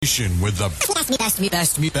With the best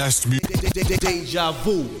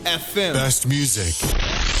DejaVufm FM. Best music.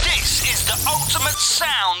 This is the ultimate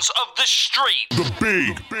sounds of the street. The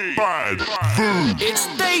big bad Voo. It's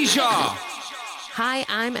Deja. Hi,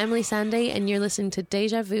 I'm Emily Sandy, and you're listening to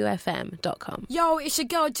DejaVufm.com. Yo, it's your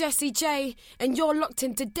girl Jessie J, and you're locked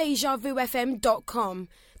into DejaVufm.com.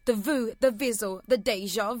 The Voo, the Vizzle, the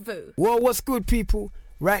Deja Vu. Well, what's good, people?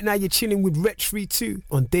 Right now, you're chilling with Rich 32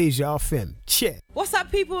 on DejaVufm. Chit. What's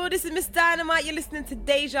up, people? This is Miss Dynamite. You're listening to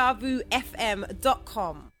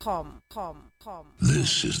DejaVufm.com.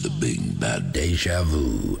 This is the big bad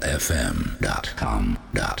DejaVufm.com.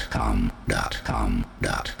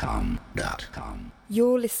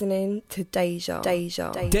 You're listening to Deja.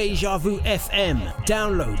 DejaVufm FM.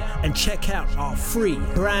 Download and check out our free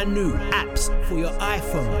brand new apps for your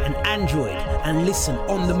iPhone and Android and listen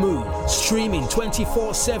on the move. Streaming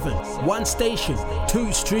 24/7. One station,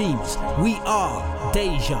 two streams. We are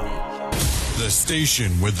Deja. The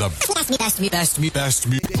station with the best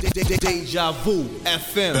DejaVufm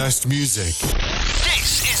FM. Best music.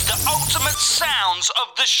 This is the ultimate sounds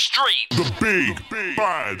of the street. The big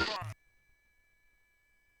bad.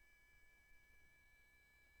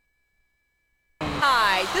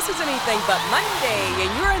 Hi, this is Anything But Monday,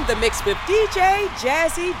 and you're in the mix with DJ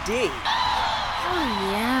Jazzy D.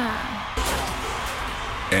 Oh, yeah.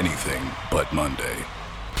 Anything but Monday.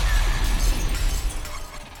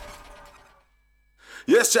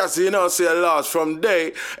 Yes, Jazzy, you know, say a large from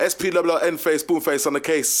day. SPWN face, spoon face on the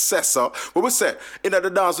case, Cessa. What we say? In at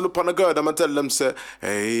the dance, look on the girl, I'ma tell them, say,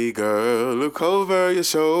 hey girl, look over your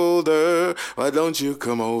shoulder. Why don't you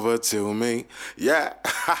come over to me? Yeah,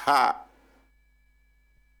 haha.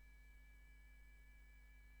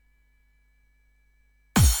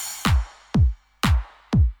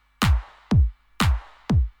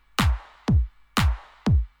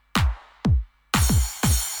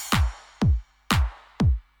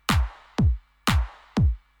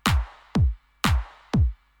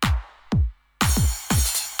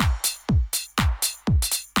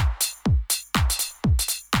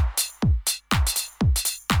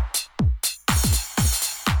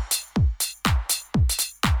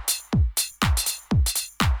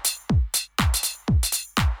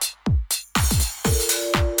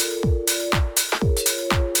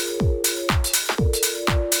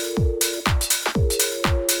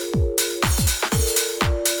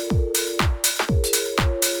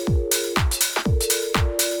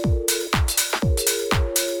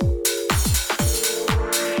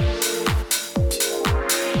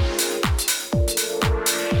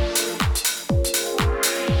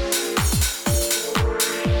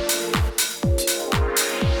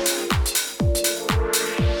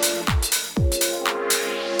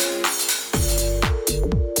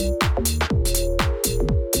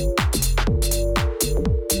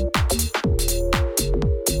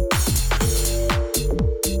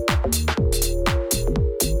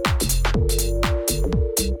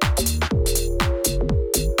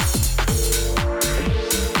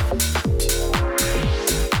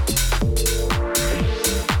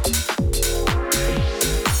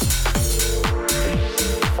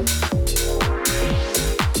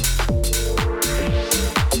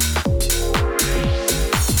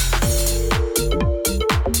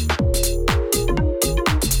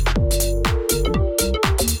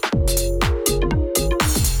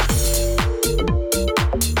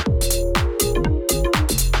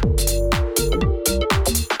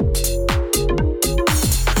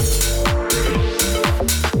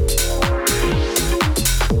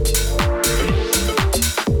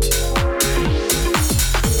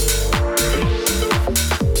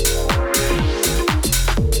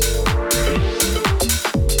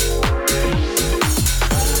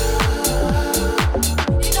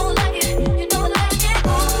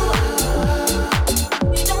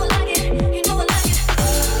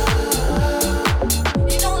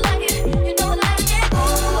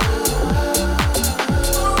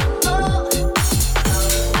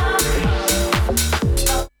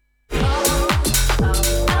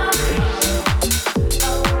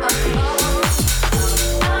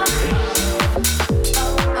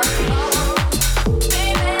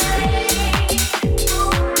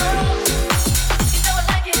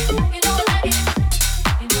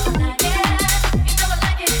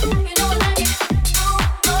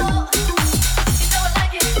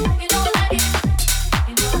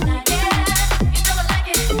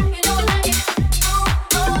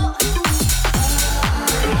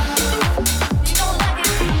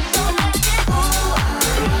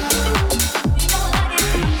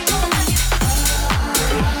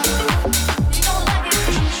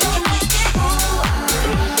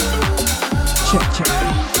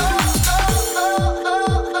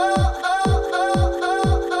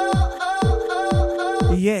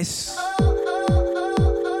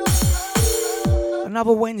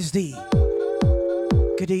 another Wednesday.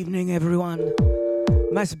 Good evening, everyone.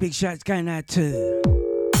 Massive big shouts going out to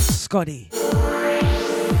Scotty,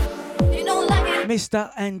 Mr.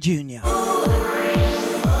 and Junior.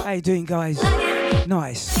 How you doing, guys?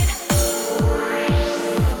 Nice.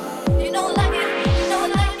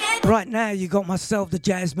 Right now, you got myself, the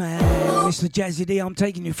Jazz Man, Mr. Jazzy D. I'm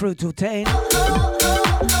taking you through till 10.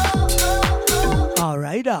 All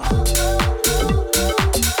right,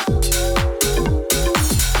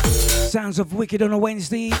 Sounds of Wicked on a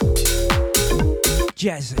Wednesday.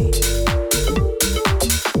 Jazzy.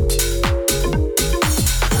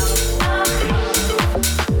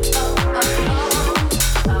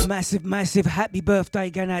 Massive happy birthday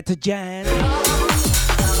going out to Jan.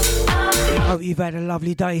 Hope you've had a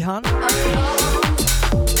lovely day, hun.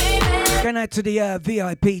 Going out to the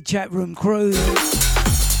VIP chat room crew.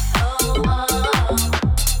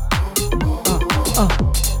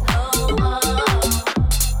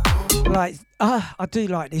 I do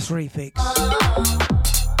like this refix.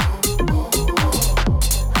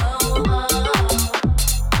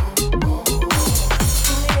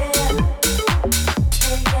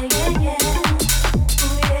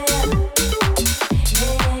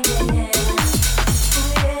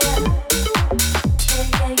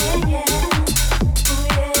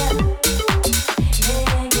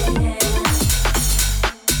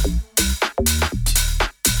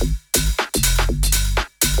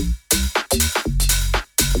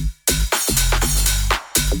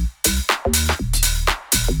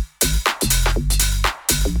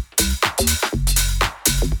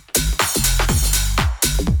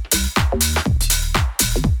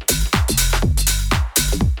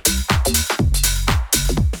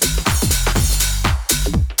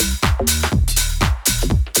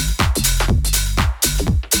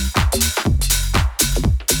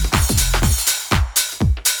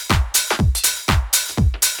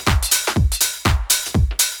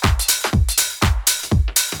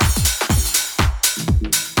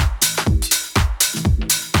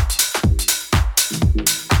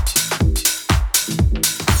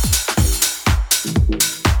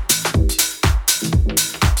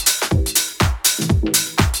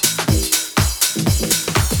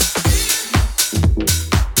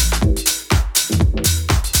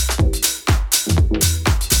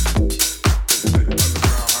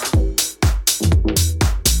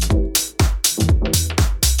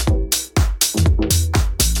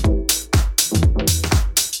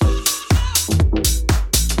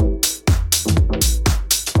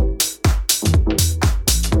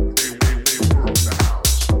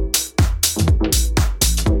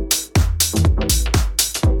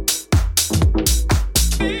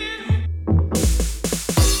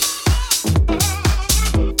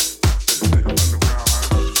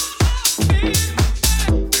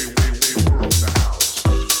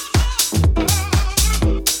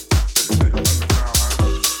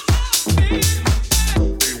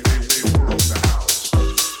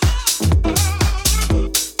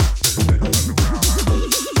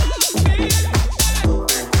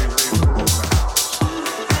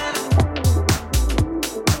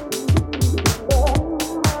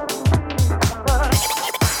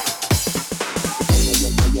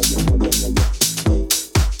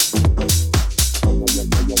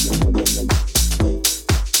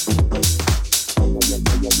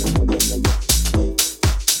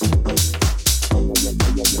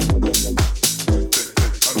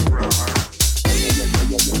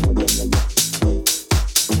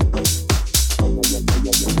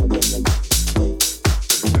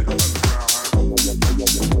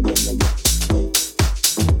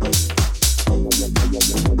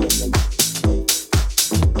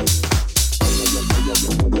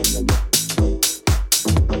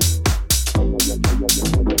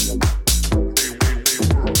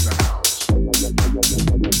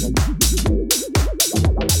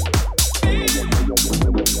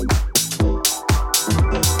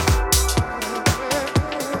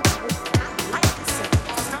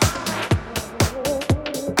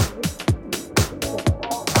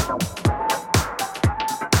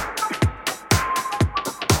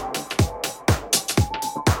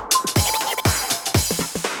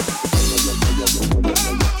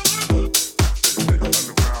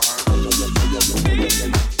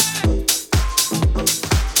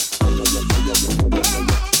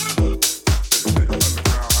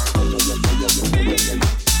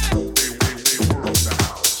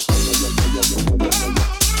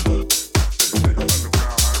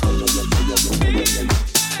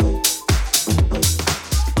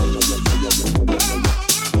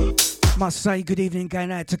 Must say good evening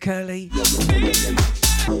going out to Curly. They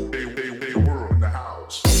were in the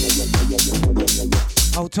house.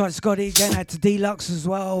 Old tight Scotty, going out to Deluxe as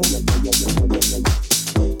well.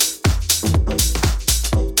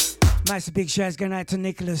 Massive big shouts going out to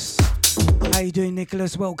Nicholas. How you doing,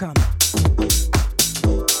 Nicholas? Welcome.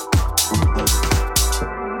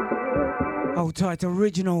 Old tight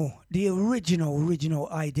original, the original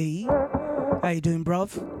ID. How you doing,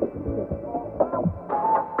 bruv?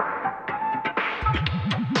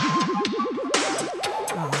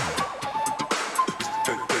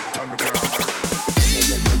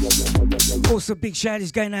 Also, big shout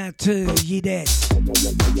is going out to Yides.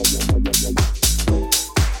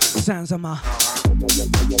 Sounds of my.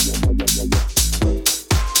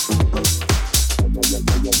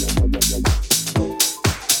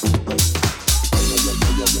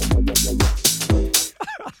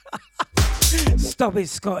 Stop it,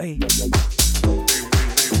 Scotty.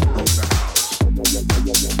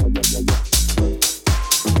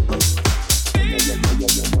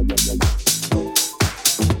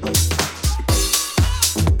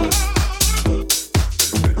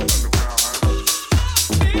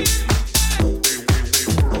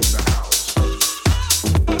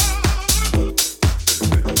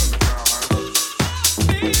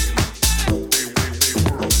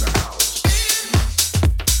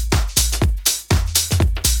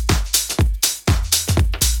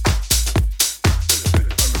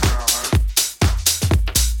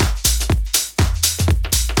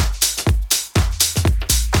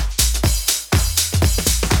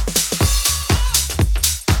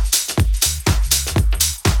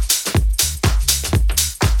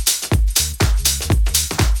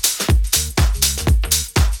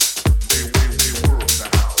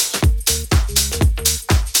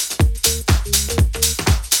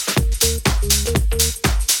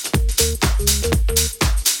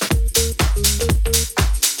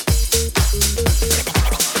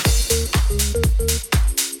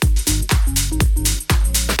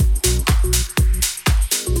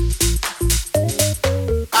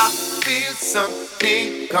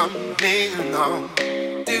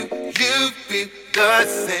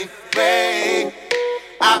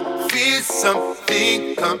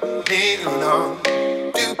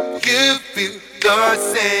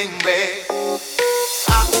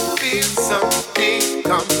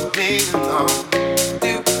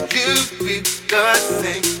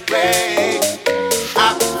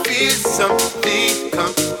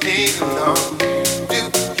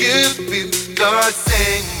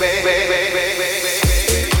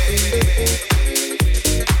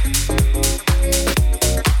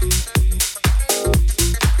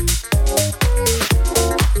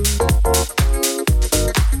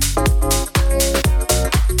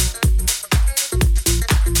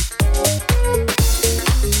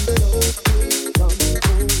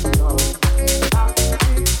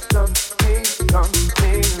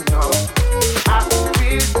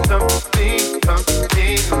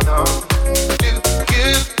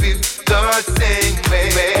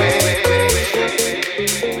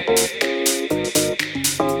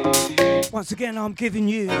 I'm giving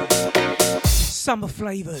you summer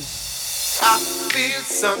flavors. I feel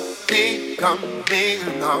something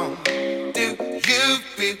coming on. Do you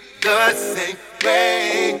feel the same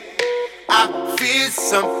way? I feel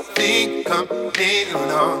something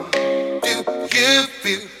coming on. Do you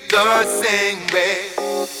feel the same way?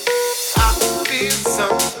 I feel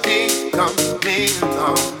something coming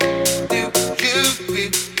on. Do you feel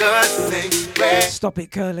the same way? Stop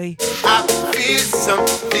it, Curly. I feel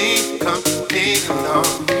something coming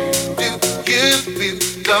on. Do you feel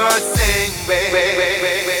the same way?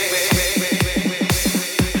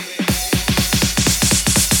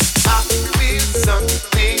 I feel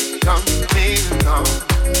something coming on.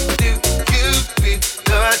 Do you feel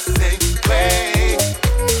the same way?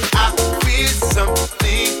 I feel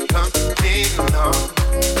something coming on.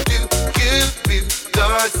 Do you feel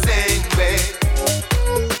the same way?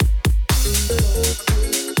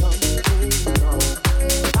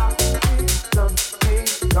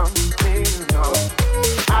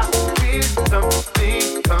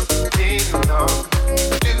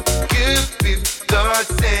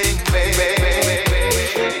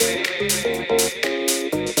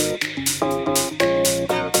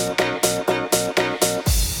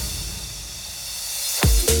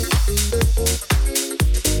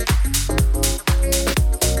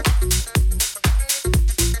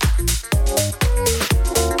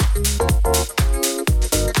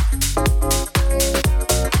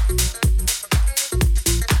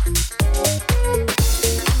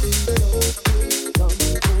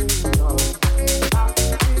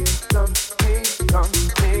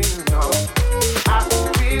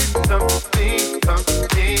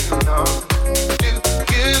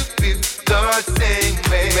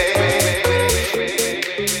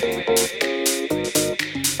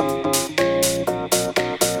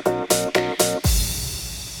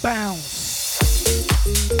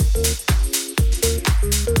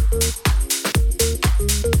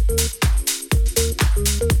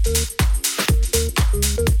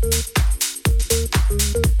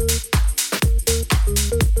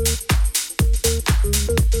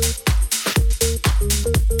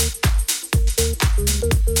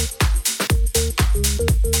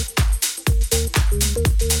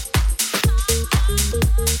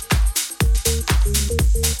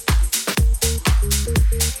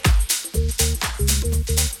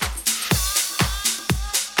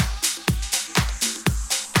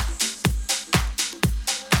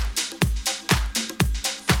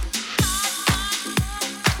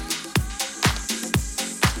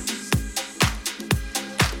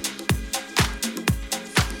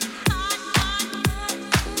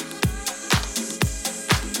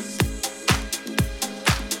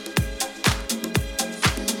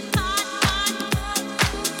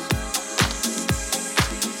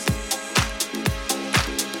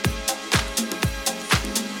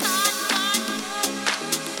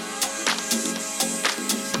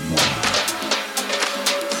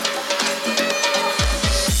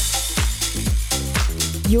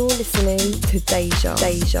 You're listening to Deja.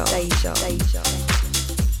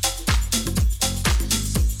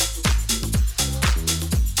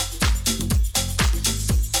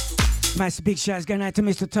 Massive big shouts going out to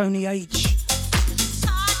Mr. Tony H.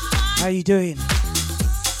 How you doing?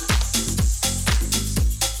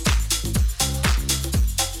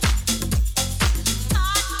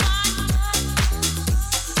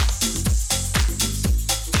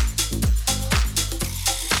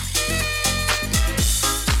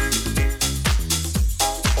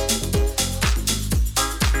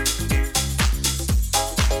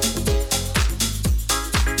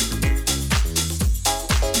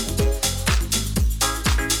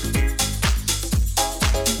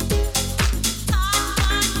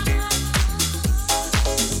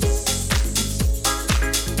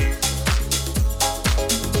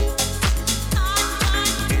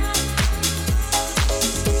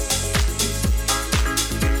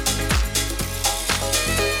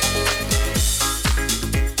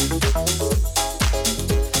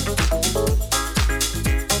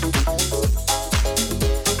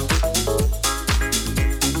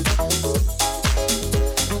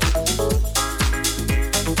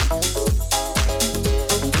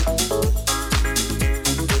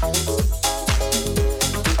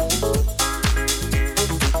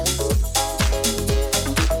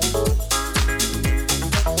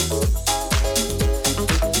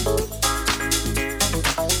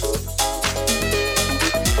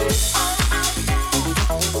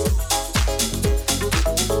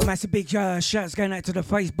 Big shouts going out to the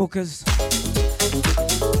Facebookers.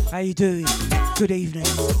 How you doing? Good evening.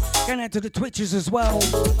 Going out to the Twitchers as well.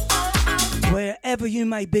 Wherever you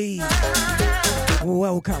may be,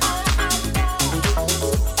 welcome.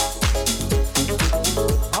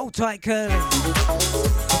 Hold tight, Curly.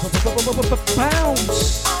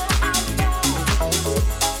 Bounce.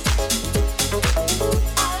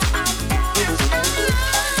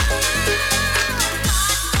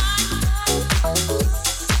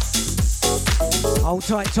 Hold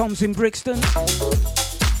tight, Tom's in Brixton.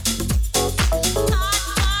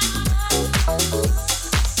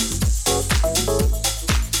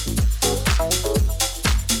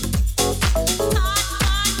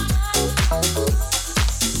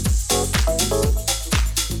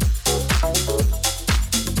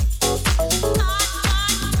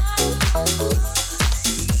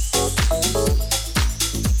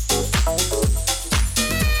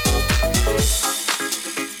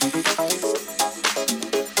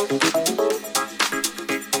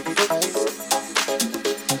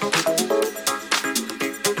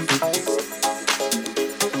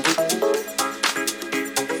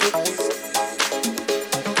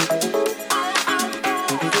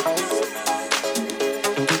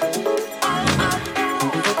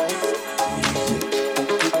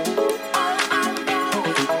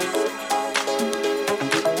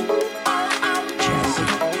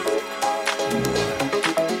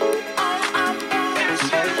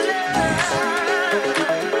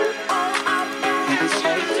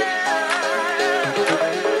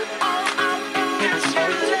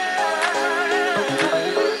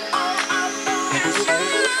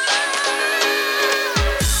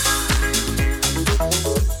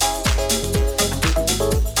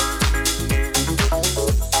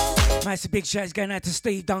 Big shouts going out to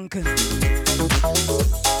Steve Duncan.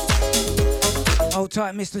 Hold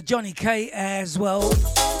tight, Mr. Johnny K as well.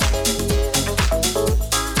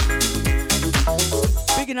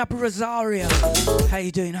 Bigging up Rosario. How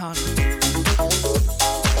you doing, hon?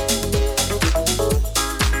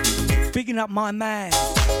 Bigging up my man,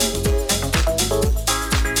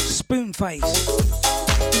 Spoonface,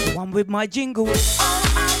 the one with my jingle.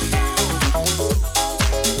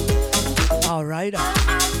 All right.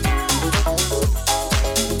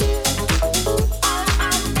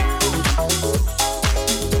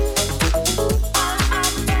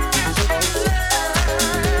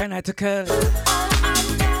 Going out to Curly.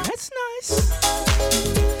 That's nice.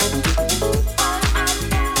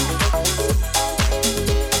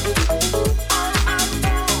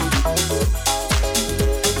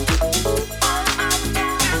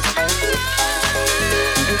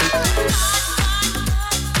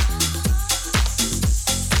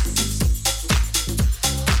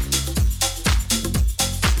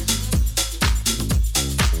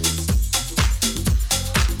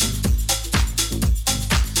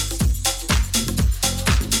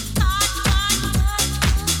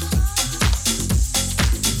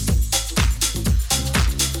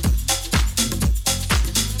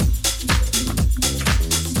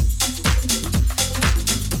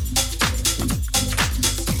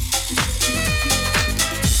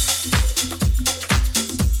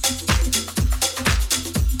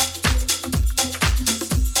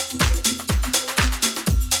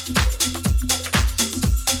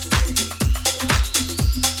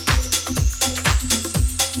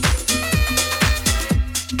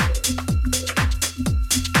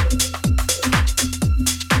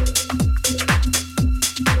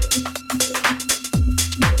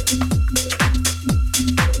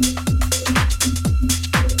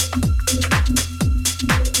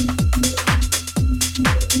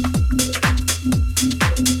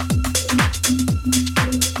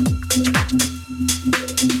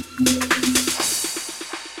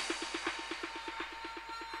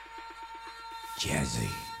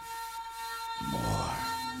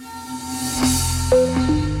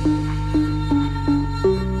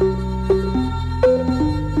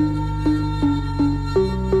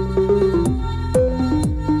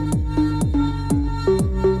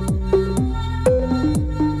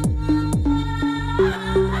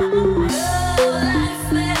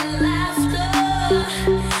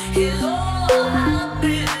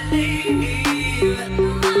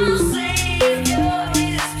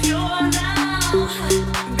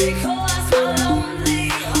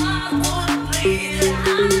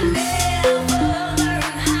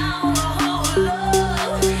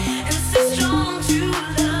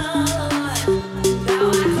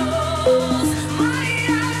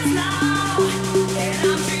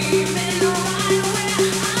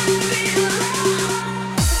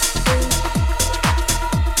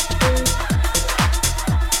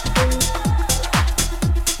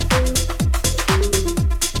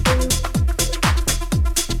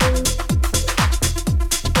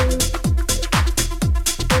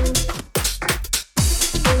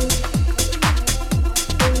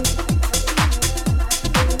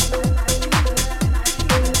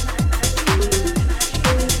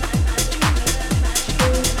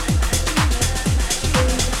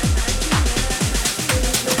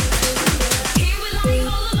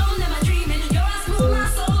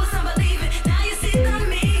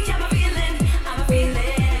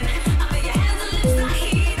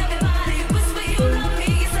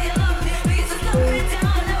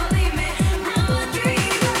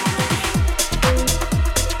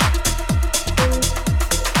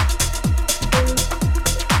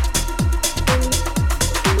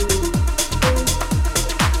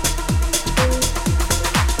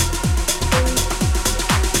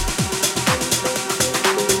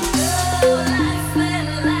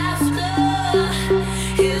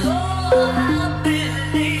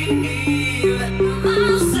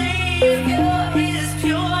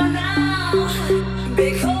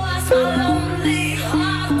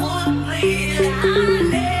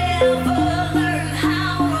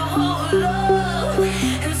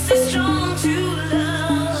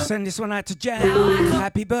 this one out to Jan.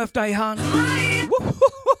 Happy birthday, hon.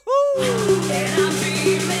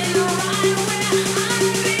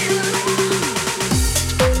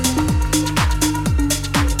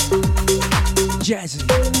 Jazzy.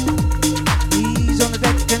 He's on the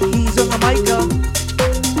deck and he's on the maker.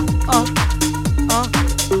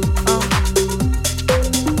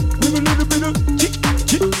 With a little bit of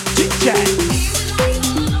chit-chat.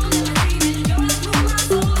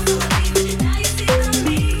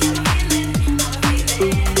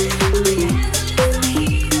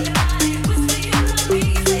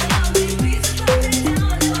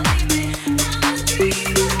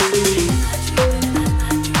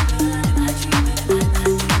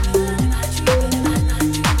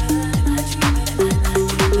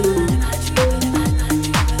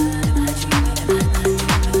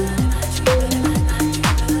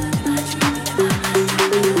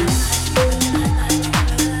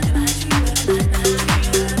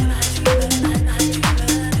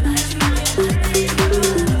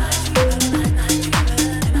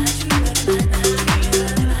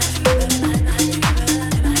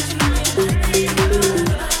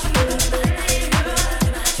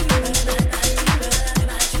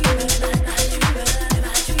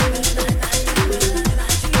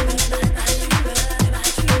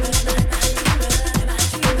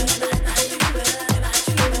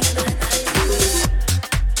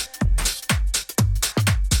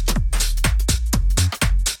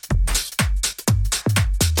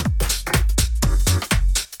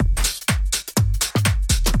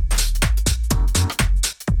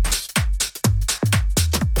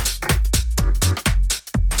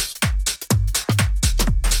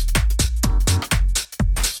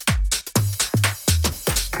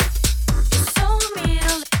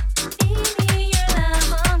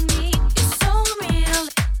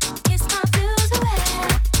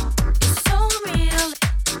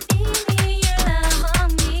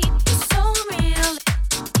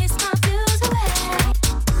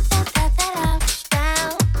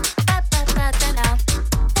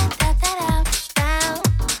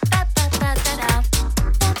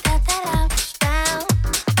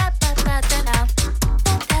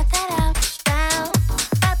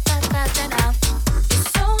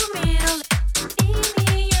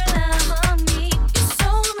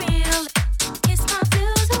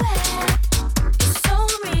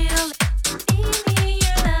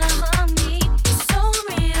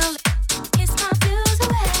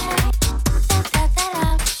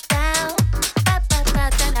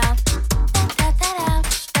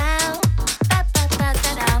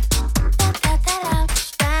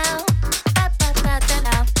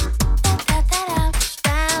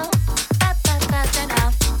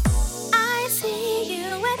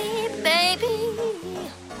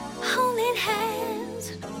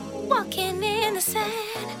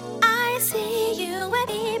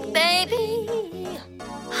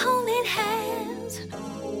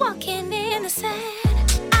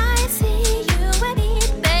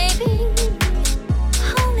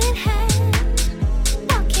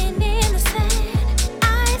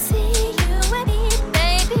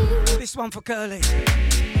 For Curly.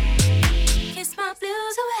 Kiss my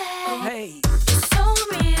blues away. Hey. It's so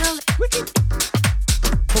real. Wicked.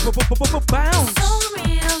 Bounce. So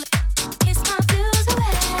real. Kiss my blues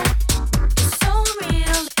away. It's so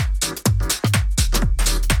real.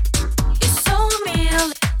 It's so real.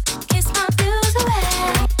 Kiss my blues away.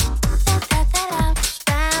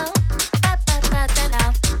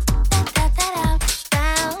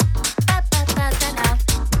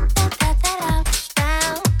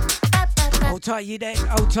 Hold tight, you there.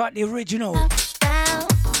 Hold tight, the original.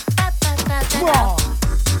 Raw.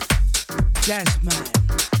 Jazz man.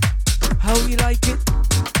 How you like it?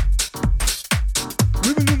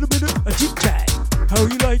 With a little bit of a chit chat. How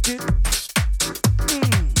you like it?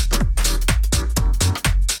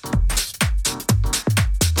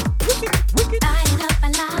 Wicked, wicked. Lighting up a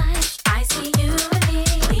line. I see you and me.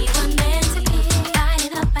 We were meant to be.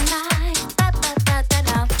 Lighting up a line.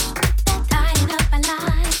 Lighting up a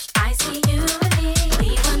line. I see you and me. We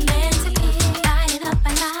were meant to be. Lighting up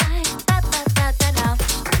a line.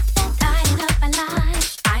 Lighting up a line.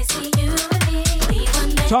 I see you and me. We were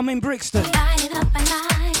meant to be. Tom in Brixton. Lighting up a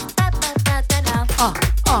line.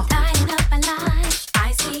 Lighting up a line.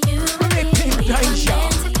 I see you and me. We were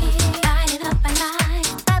meant to be. Lighting up a line.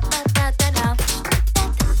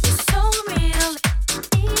 It's so real.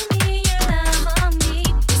 Give me your love on me.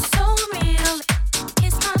 It's so real.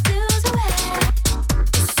 Kiss my blues away.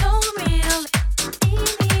 It's so real.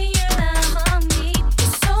 Give me your love on me.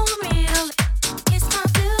 It's so real. Kiss my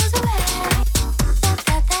blues away.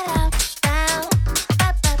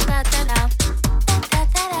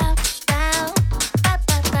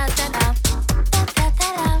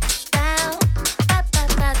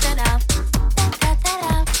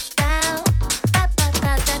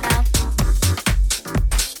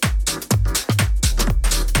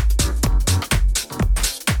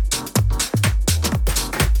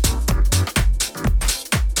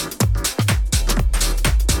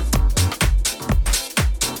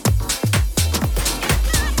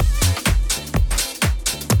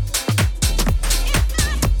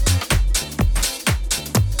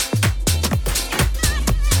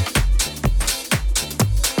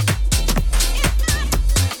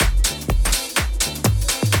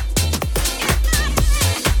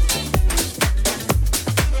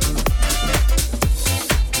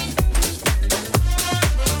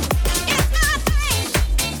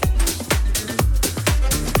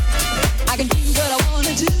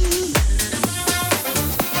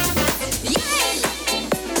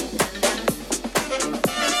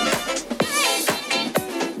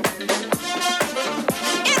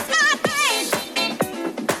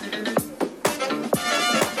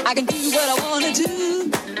 I can do what I wanna do.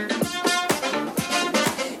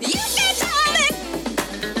 You can tell me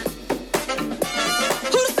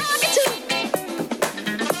who to talk to.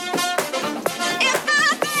 It's my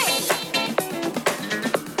thing.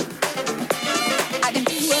 I can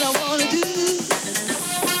do what I wanna do.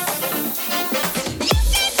 You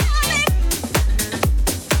can tell me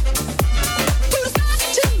who to talk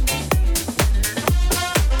to.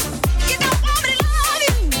 You don't want me to love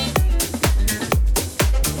you.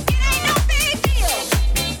 It ain't no big deal.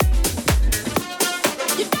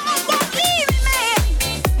 You don't want to leave me, man.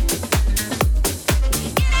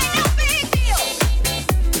 It ain't no big deal.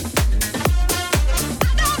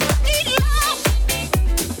 I don't need love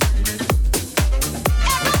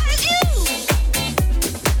as long as you.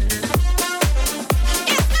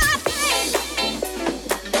 It's my thing.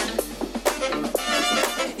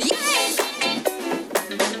 Yeah.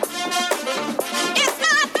 It's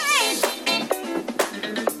my thing.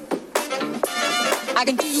 I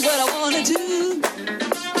can do what I wanna do.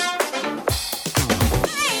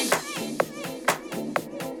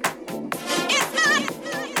 It's my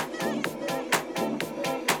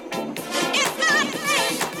It's my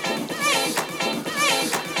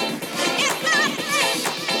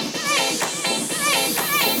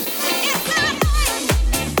It's my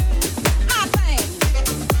My thing.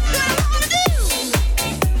 What I wanna do.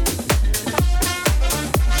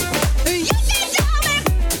 You can tell me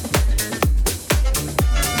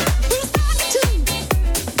who's talking to.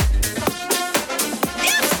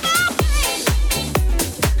 It's my thing.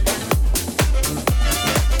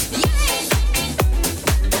 Yeah.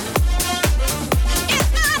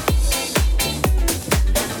 It's my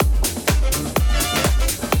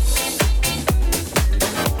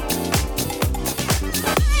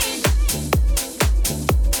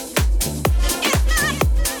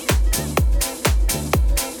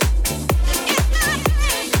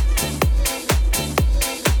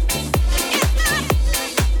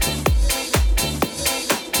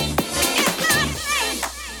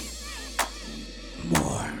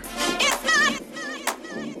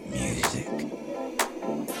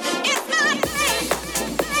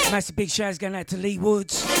Massive big shouts going out to Lee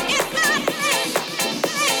Woods.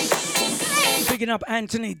 Picking up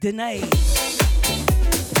Anthony Dene.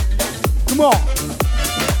 Come on.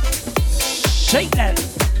 Shake that.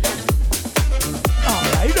 All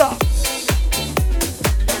right up.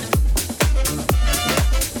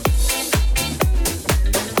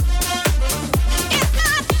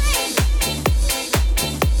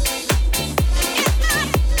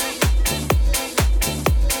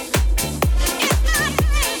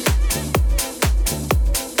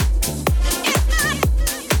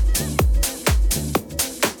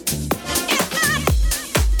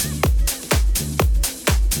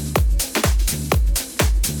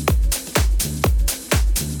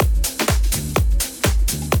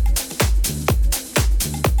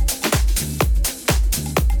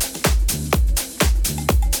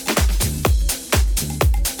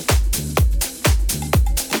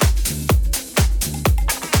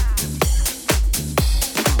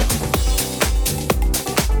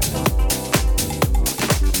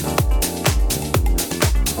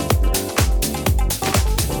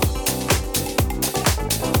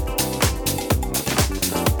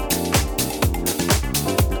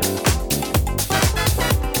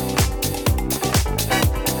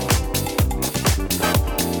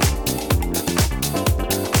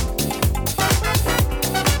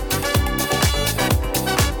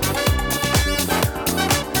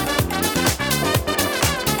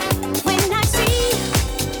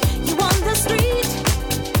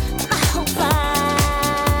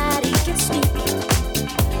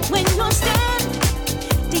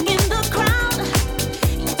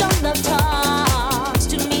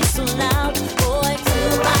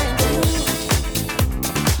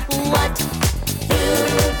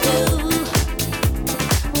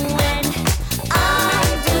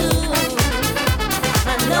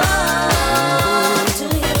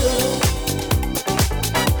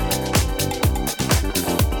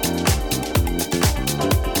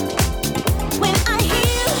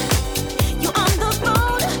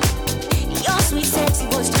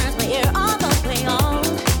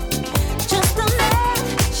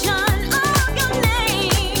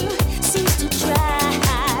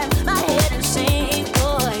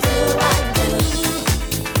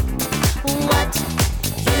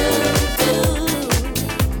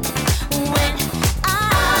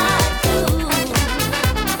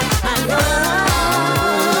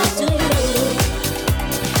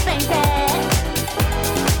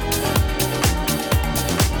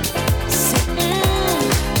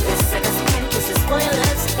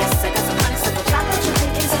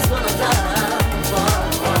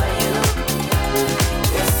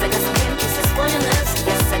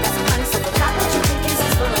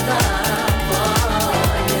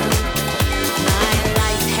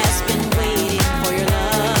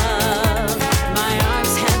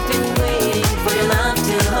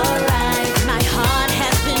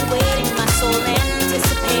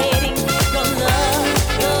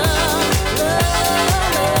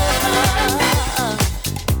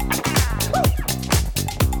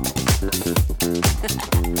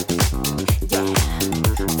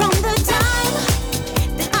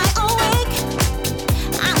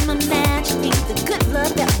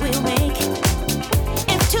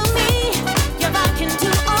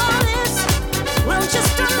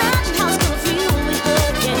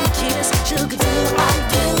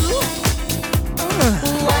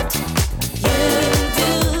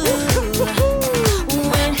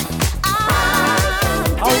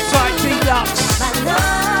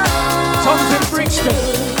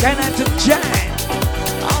 Going out to Jan.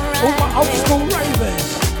 All my old school ravers.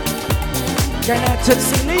 Going out to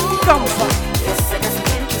Lynn Gumfer. Yes, I got some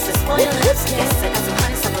candy kisses for your lips. Yes, I got some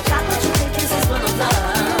honeysuckle chocolate chip kisses full of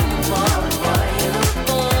love for you.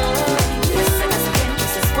 Yes, I got some candy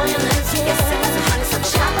kisses for your lips. Yes, I got some honeysuckle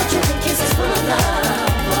chocolate chip kisses full of love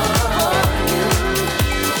for you.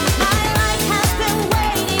 My life has been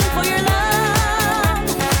waiting for your love.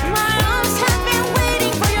 My arms have been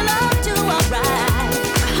waiting for your love to arrive.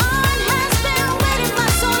 My heart has been waiting, my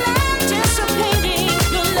soul anticipating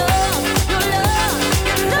your love, your love,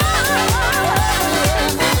 your love.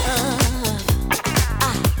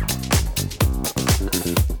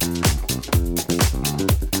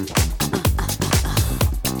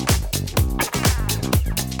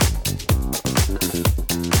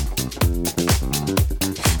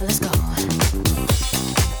 Let's go.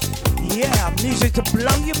 Yeah, music to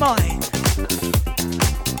blow your mind.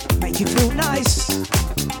 Make you feel nice.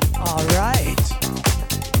 Alright.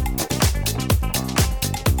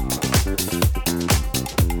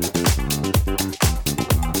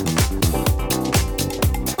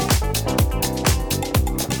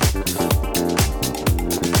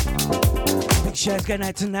 Big shouts going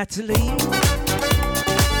out to Natalie.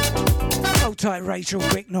 Hold tight, Rachel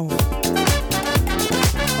Bicknell.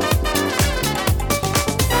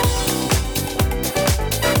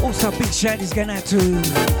 Also, big shout is going out to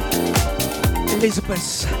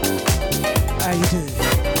Elizabeth. How you doing?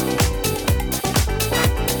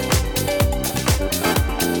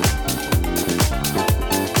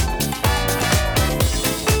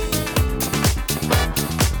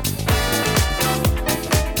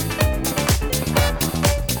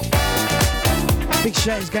 Big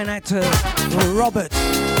shout is going out to Robert.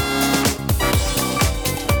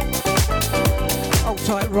 Hold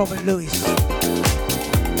tight, Robert Lewis.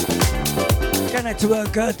 Going out to her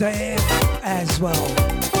Gerda as well.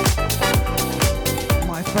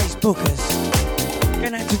 My Facebookers.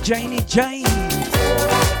 Going out to Janie Jane.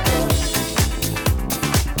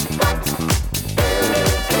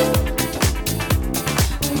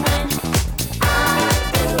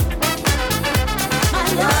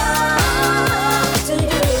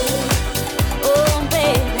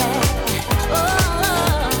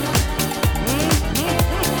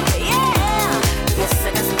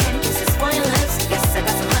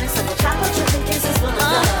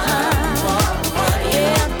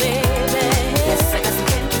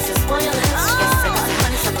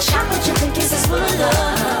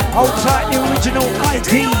 Hold tight, the original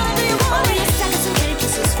ID.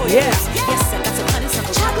 Yeah. Yes, I got some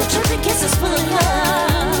honeysuckle chocolate chip kisses full of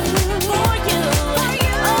love for you.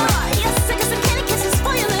 Oh, yes, I got some candy kisses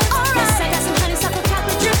for your lips. Yes, I got some honeysuckle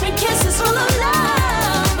chocolate chip kisses full of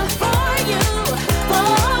love for you,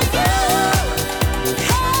 for you.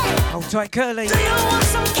 Hey, Hold tight, Curly. do you want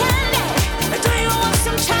some candy? Do you want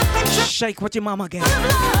some chocolate chip? Shake what your mama gave. Tell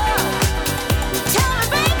me,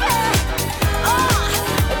 baby. Oh,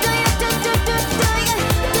 do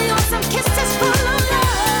you want some kisses full of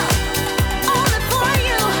love? Only for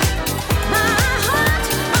you. My heart,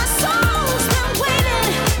 my soul's been waiting.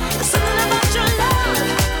 Something about your love.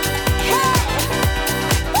 Hey,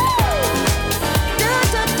 woo.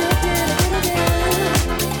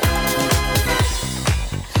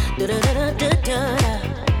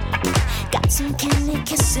 Got some candy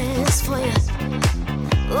kisses for you.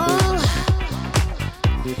 Ooh,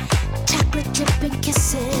 chocolate dripping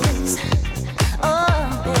kisses.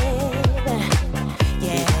 Oh, baby,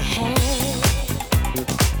 yeah.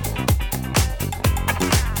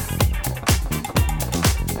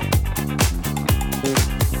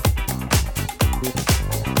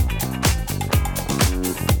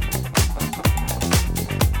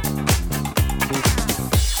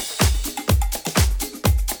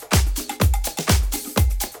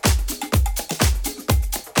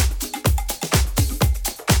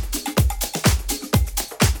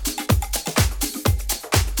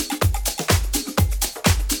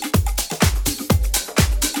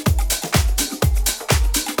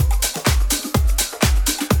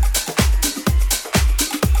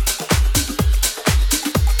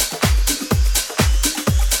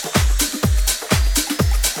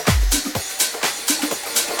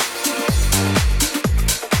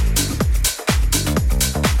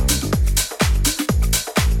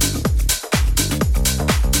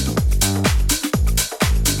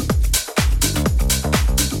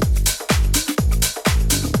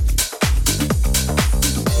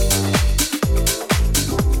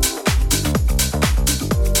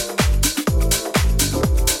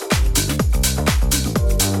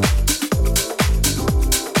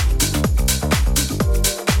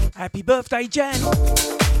 Happy birthday, Jan.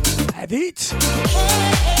 Have it.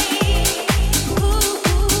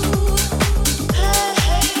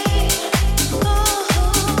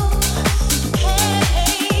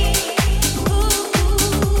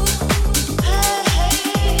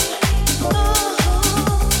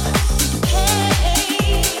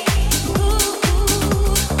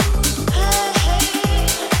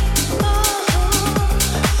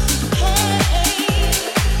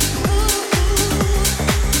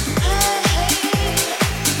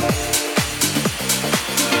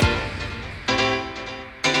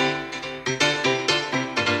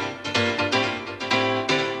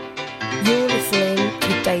 You're listening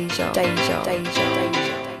to Deja.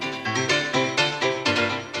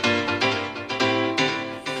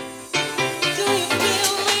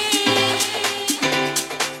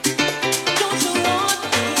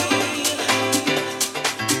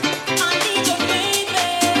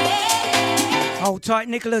 Hold tight,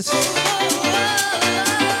 Nicholas.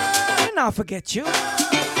 And I'll forget you.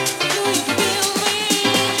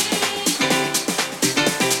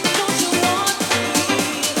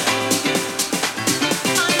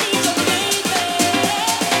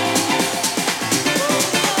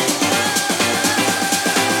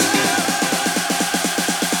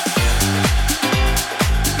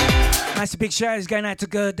 Nice big shout is going out to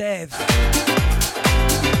Gerdev.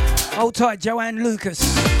 Hold tight, Joanne Lucas.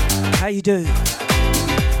 How you do?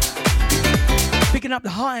 Picking up the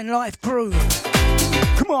High and Life crew.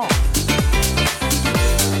 Come on.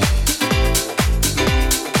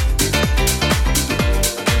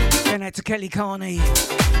 Going out to Kelly Carney.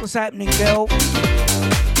 What's happening, girl?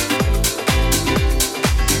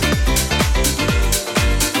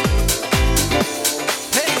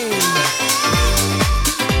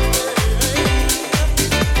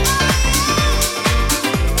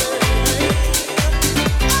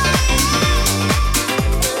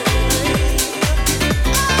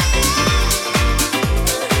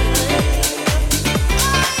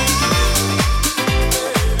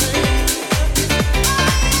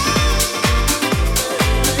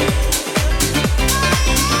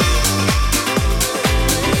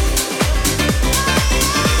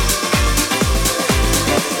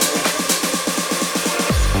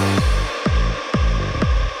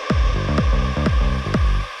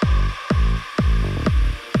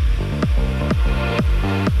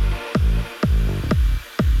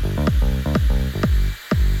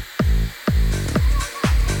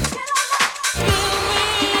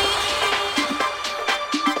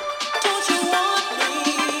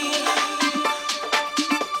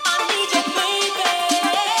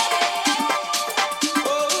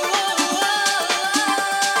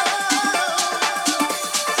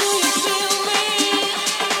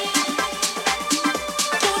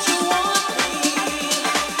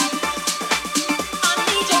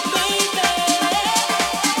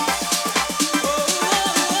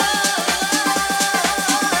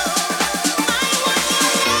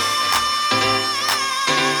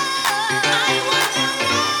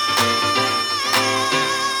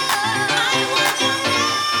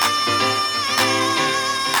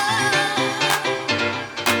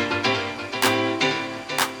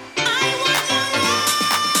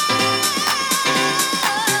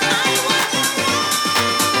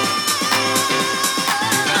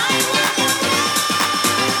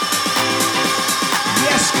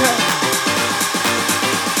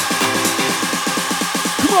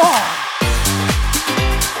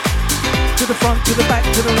 To the back,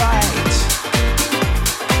 to the right,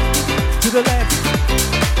 to the left.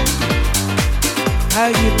 How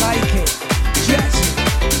you like it, Jazzy?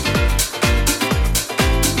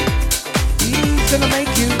 He's gonna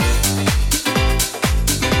make you.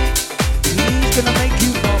 He's gonna make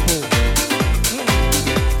you bubble.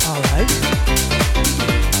 All right.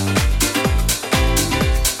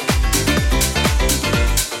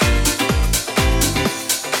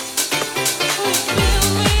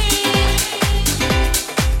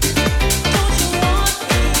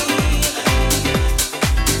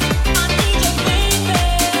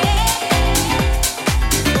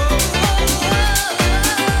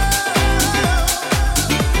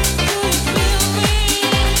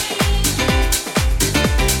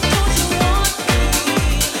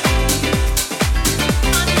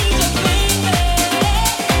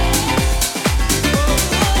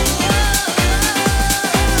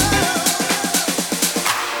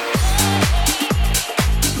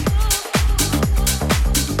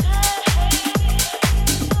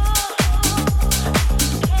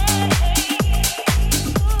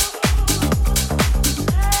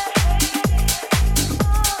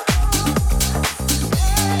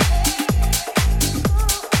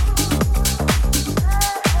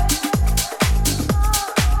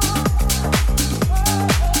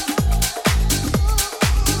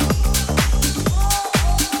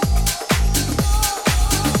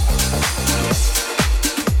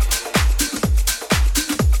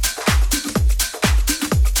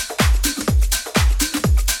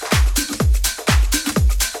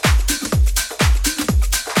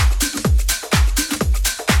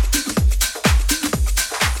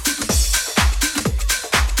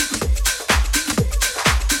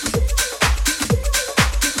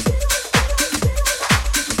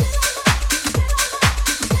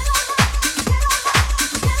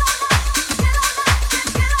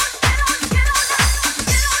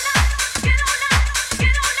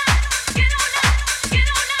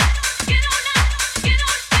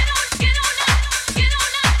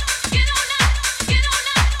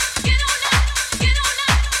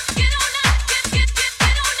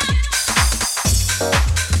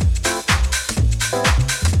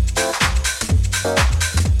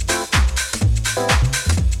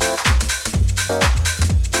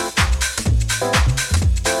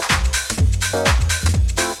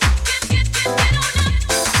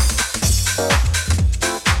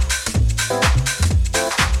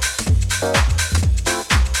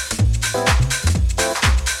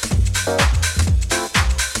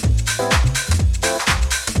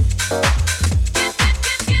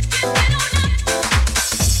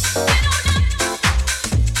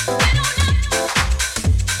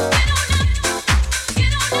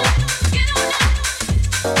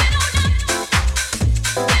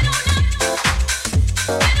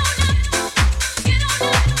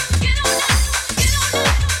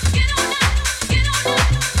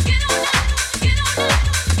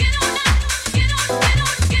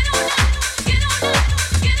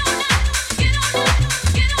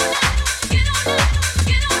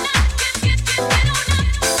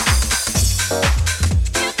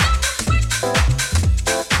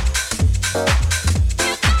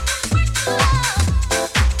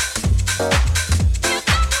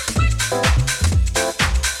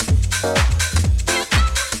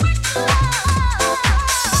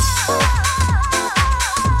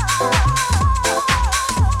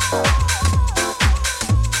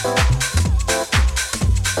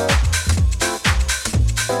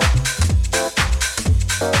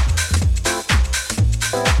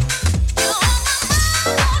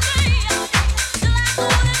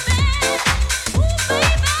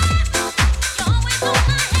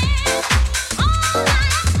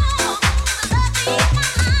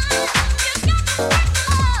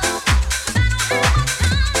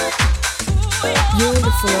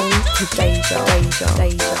 listening to Deja.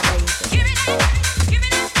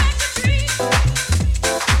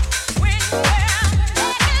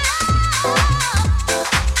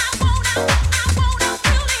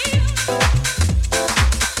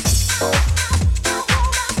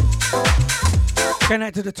 Going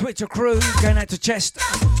out to the Twitter crew, going out to Chester.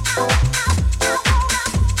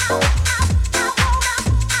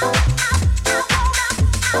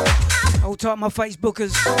 All time my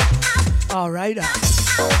Facebookers. Alright.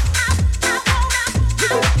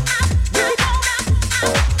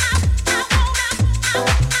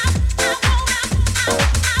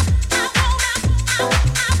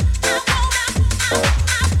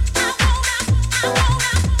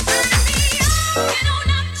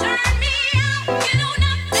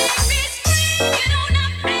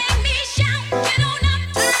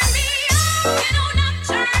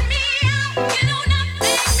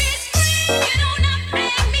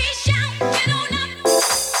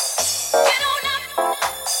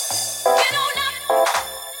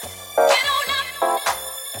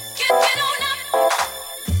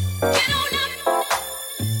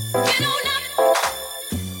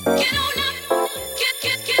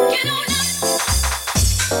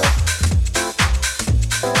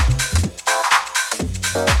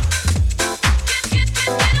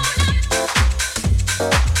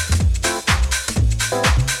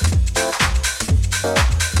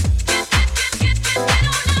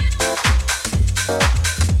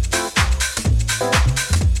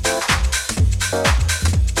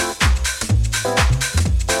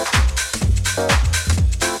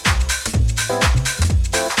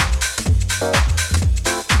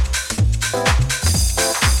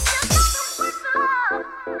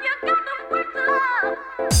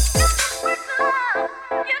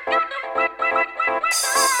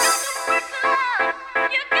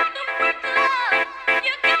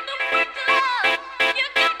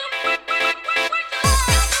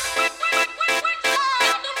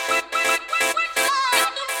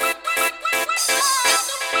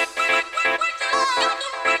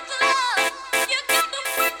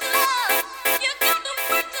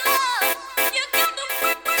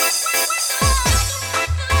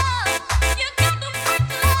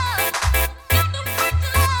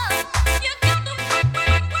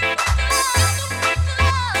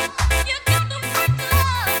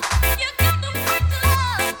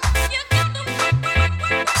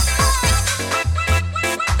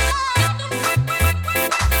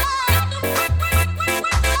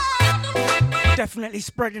 Definitely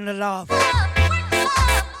spreading the love.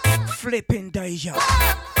 Flipping Deja.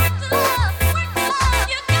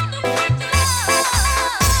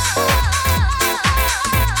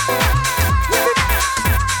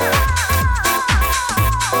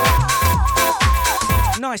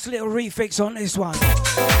 Nice little refix on this one.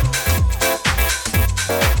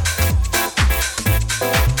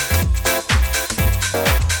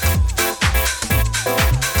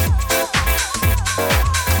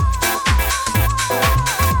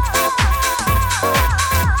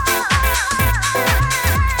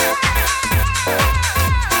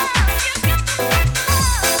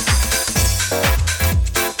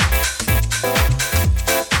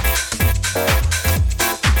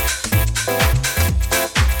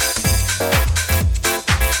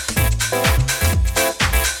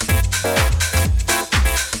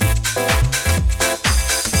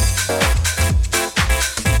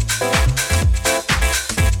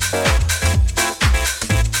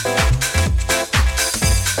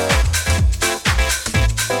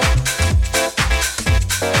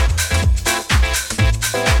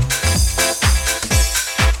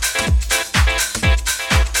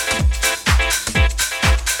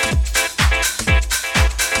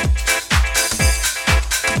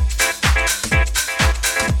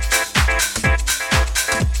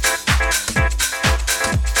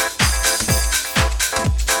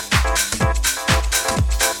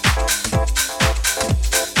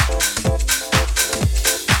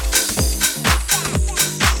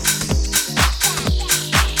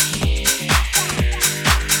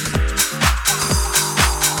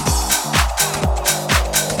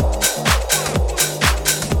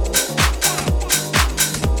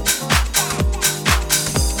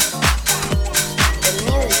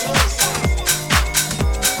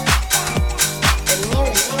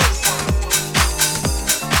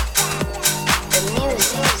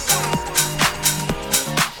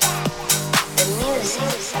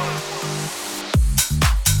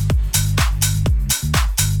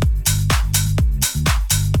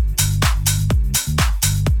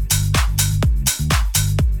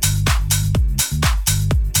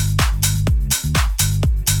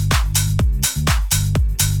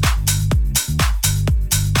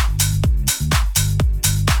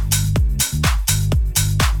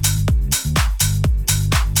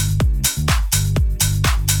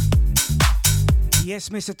 Yes,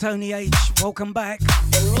 Mr. Tony H, welcome back.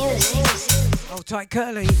 Hold tight,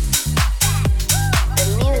 Curly.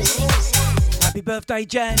 Happy birthday,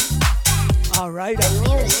 Jan. All right.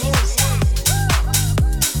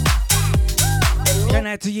 Going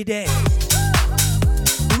out to you there.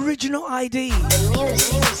 Original ID.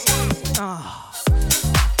 Ah.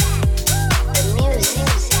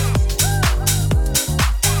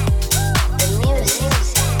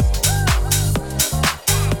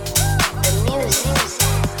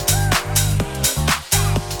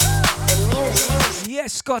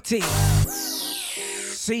 Yes, Scotty.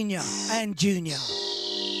 Senior and junior.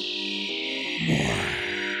 More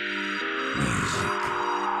music.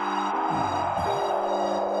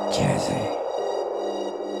 Jazzy.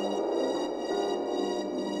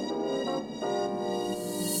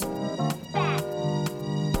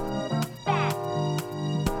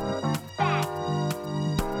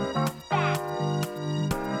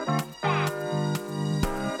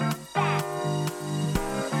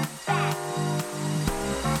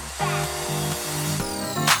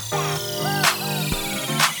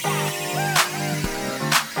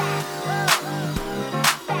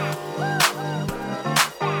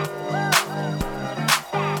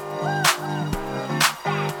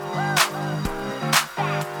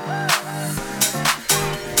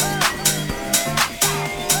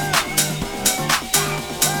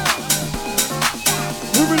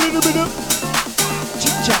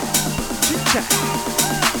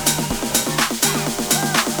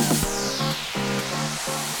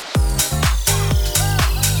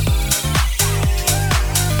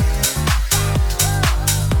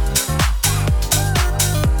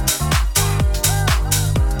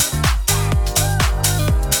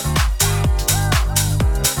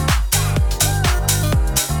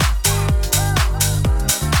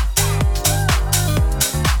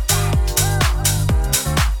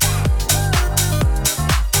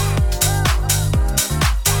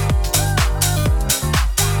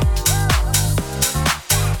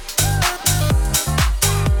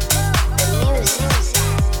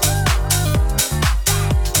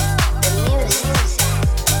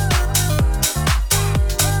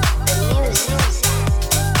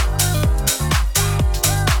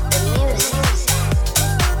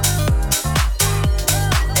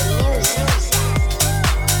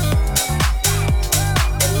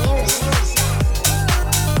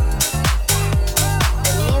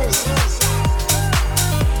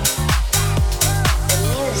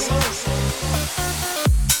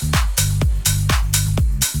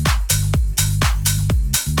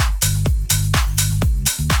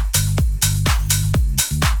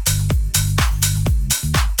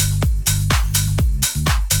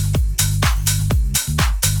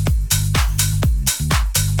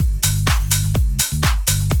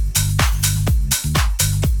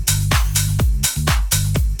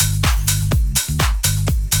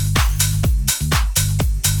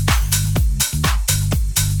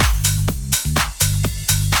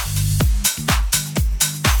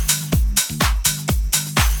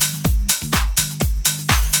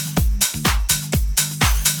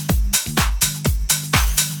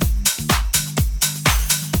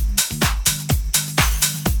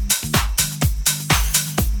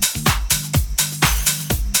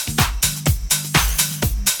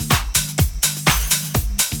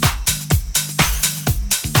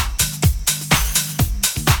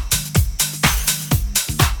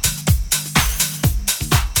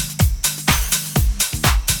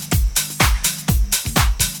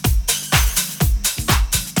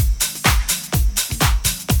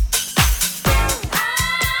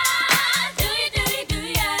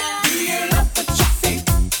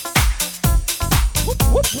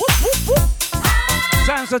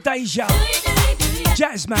 Sounds of Deja.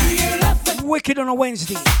 Jazzman. Wicked on a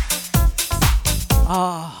Wednesday.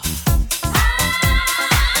 Ah.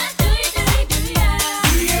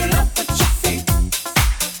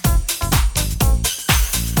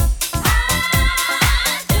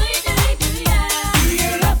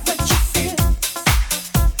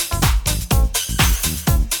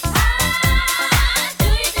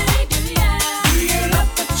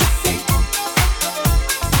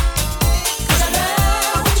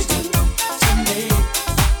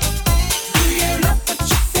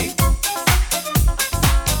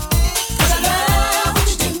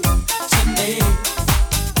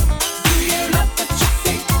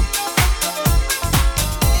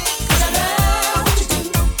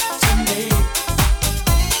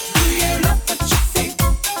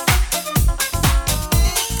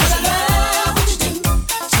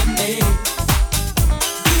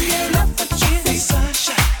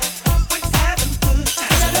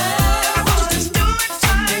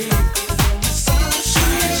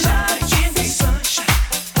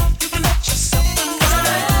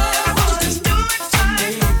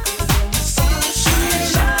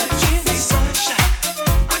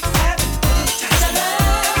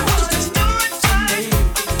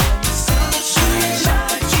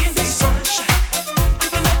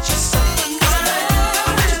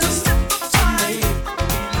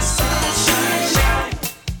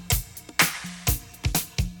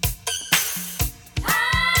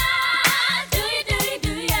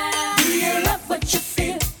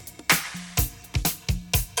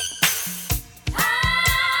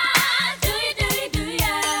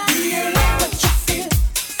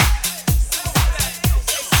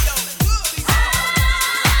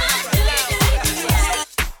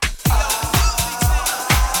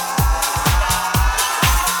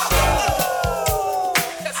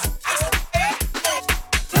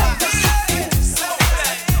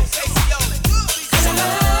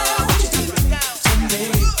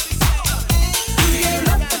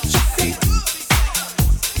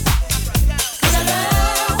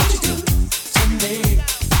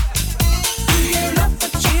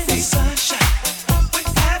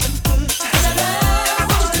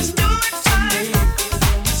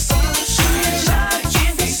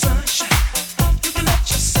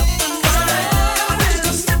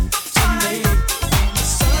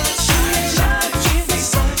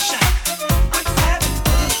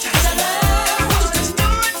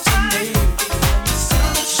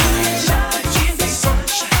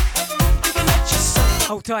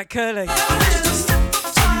 Hold tight, Curly.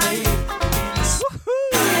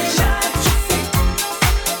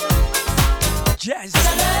 Jazz.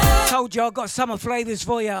 Told you I got summer flavours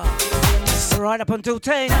for you. Right up until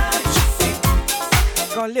 10.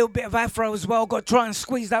 Got a little bit of Afro as well. Got to try and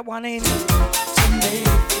squeeze that one in.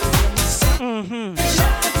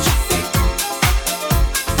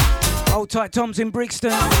 Hold tight, Tom's in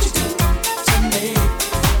Brixton.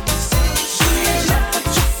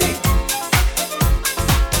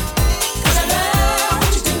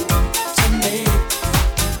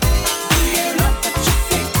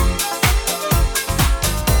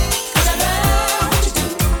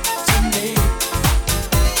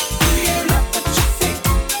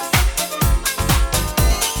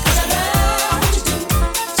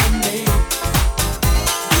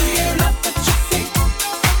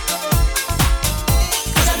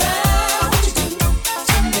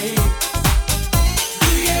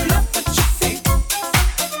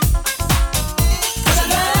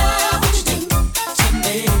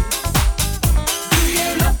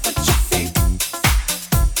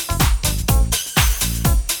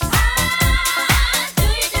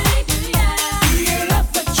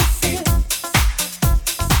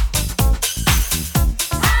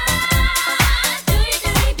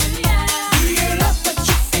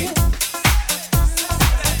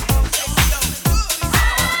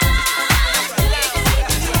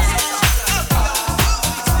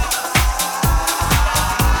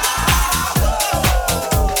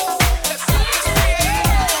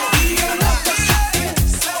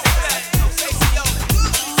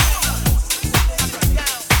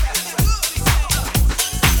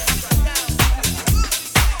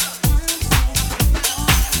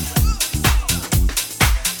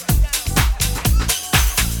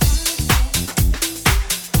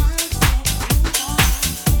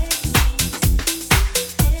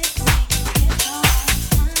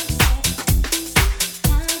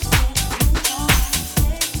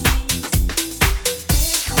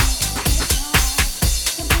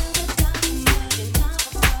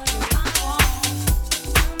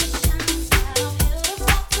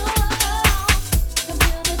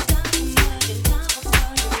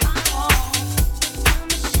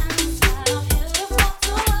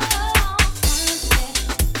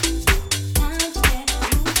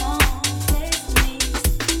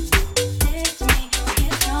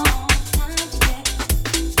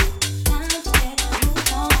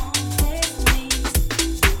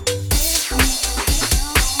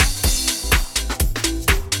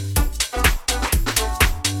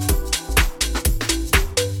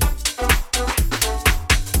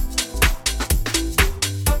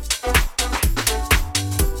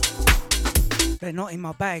 They're not in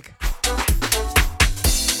my bag.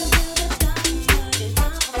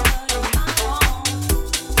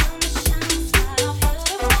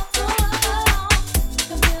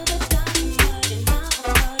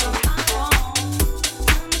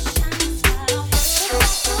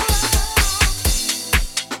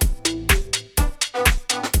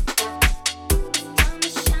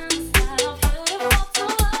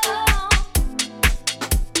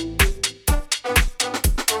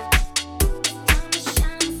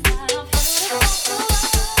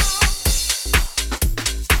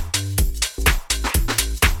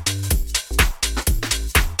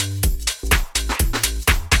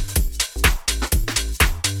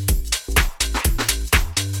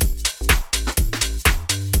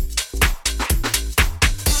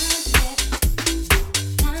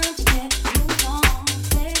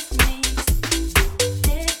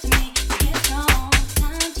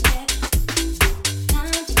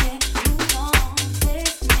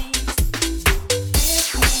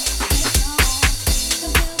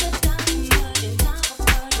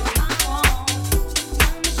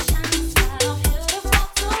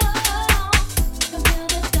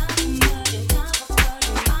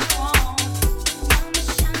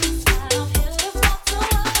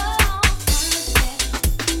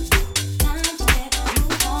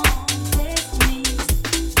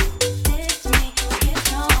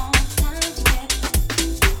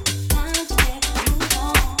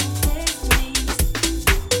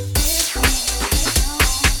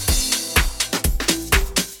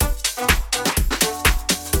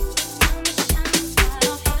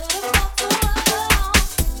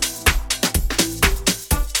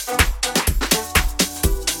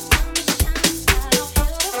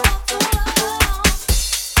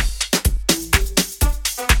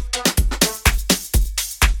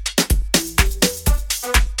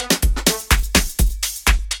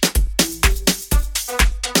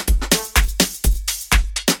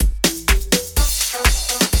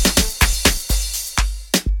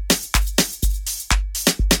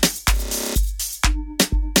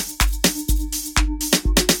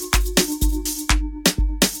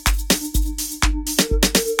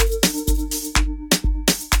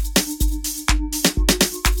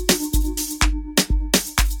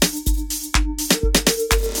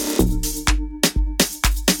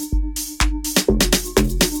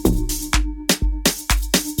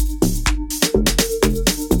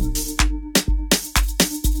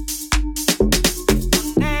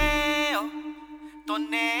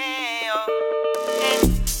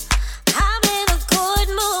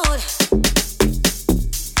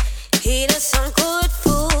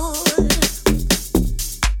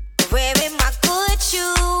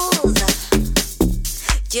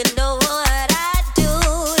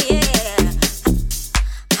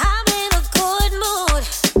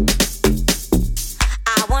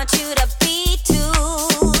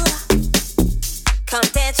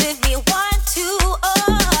 with me, 1, 2,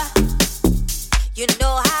 oh. You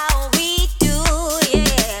know how we do,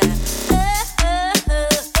 yeah.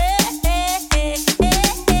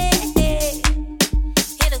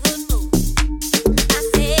 In a good mood. I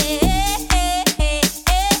say,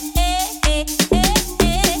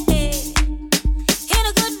 in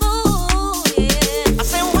a good mood, yeah. I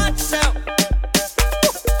say, what's up?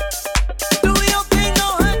 Do your thing, no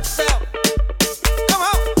hurt self. Come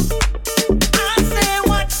on. I say,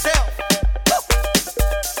 what's up?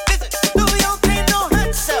 Listen, do your thing, no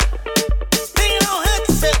hurt self. Thing, no hurt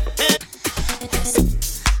self.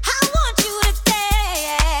 I want you to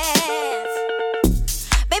dance.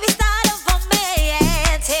 Baby, start up for me,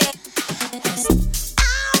 yeah. I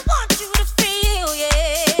want you to feel,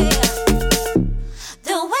 yeah,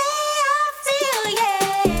 the way I feel,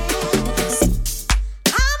 yeah.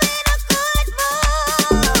 I'm in a good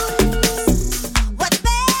mood. What's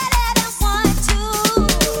better than 1,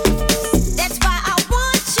 2? That's why I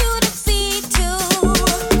want you to be too.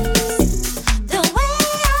 The way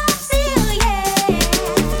I feel, yeah.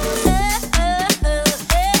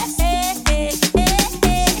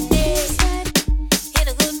 In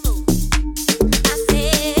a good mood. I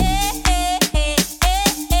say,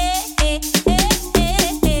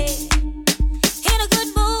 in a good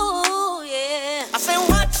mood, yeah. I say,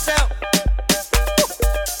 what's up?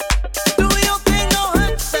 Do your thing, no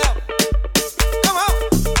hurt self. Come on.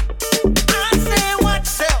 I say,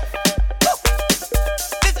 what's up?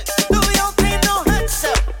 Listen, do your thing, no hurt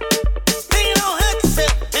self. Thing, no hurt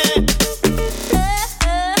self.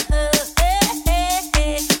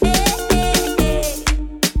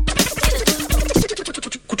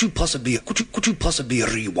 Could you possibly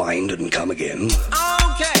rewind and come again?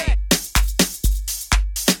 Okay.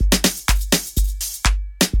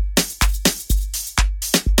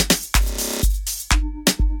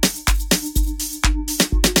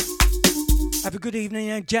 Have a good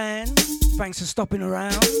evening, Jan. Thanks for stopping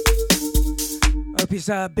around. Hope it's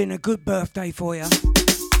been a good birthday for you.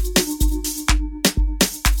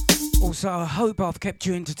 Also, I hope I've kept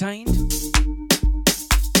you entertained.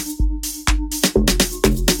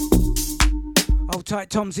 Hold tight,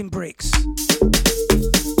 Tom's in bricks.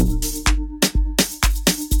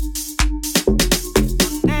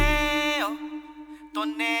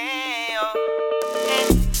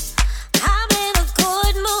 I'm in a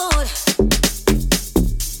good mood.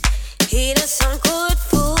 Eating some good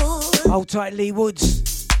food. Hold tight, Lee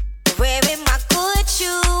Woods. Wearing my good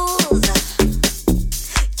shoes.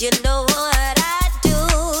 You know what I do,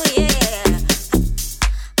 yeah.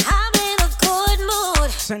 I'm in a good mood.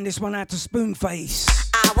 Send this one out to Spoonface.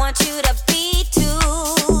 I want you to be too.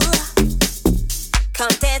 Come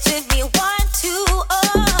dance with me, 1, 2,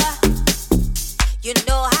 oh. You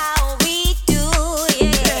know how we do,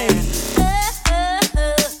 yeah.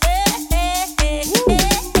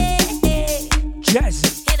 Jazzy.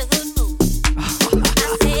 In a good mood. I say,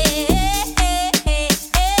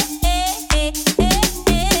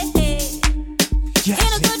 Jazzy.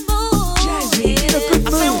 in a good mood. Jazzy, in a good I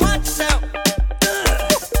say, mood. what's up?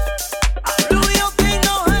 Do your thing,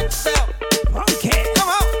 no hurt self. Funky. Come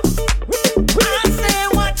on. I say,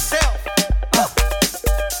 what's up?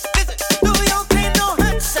 Listen, do your thing, no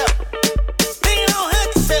hurt self. Thing, no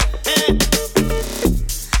hurt self.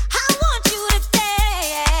 I want you to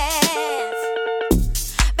dance.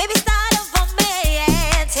 Baby, start up for me,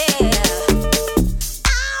 yeah. I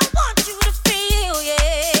want you to feel,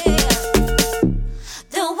 yeah,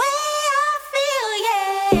 the way I feel,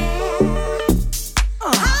 yeah.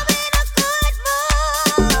 I'm in a good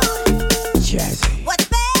mood. Jazzy. What's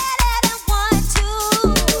better than 1,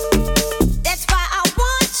 2? That's why I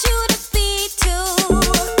want you to be too.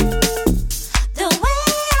 The way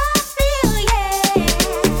I feel, yeah.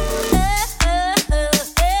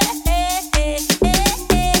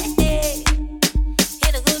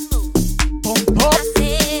 In a good mood. Bum, bum. I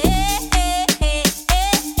say,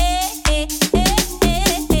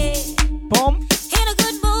 Bum. in a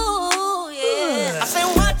good mood, yeah. I say,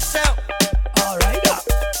 what's up? All right, up.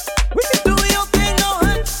 Do your thing, no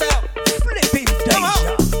hurt self. Flipping Deja.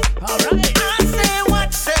 All right. I say,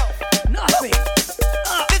 what's up? Nothing.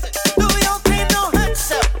 Listen, do your thing, no hurt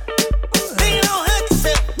self. Thing, no hurt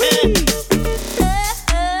self.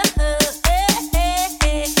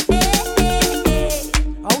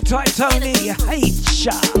 Hold tight, Tony. Hate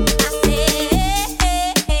shot.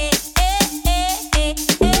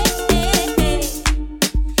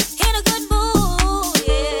 In a good mood,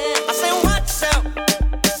 yeah. I say, what's up?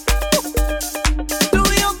 Do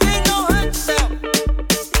your thing, no hurt self.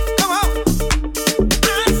 Come on. I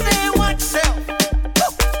say, what's up?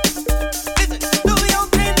 Listen, do your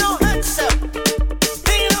thing, no hurt self.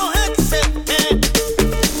 Thing, no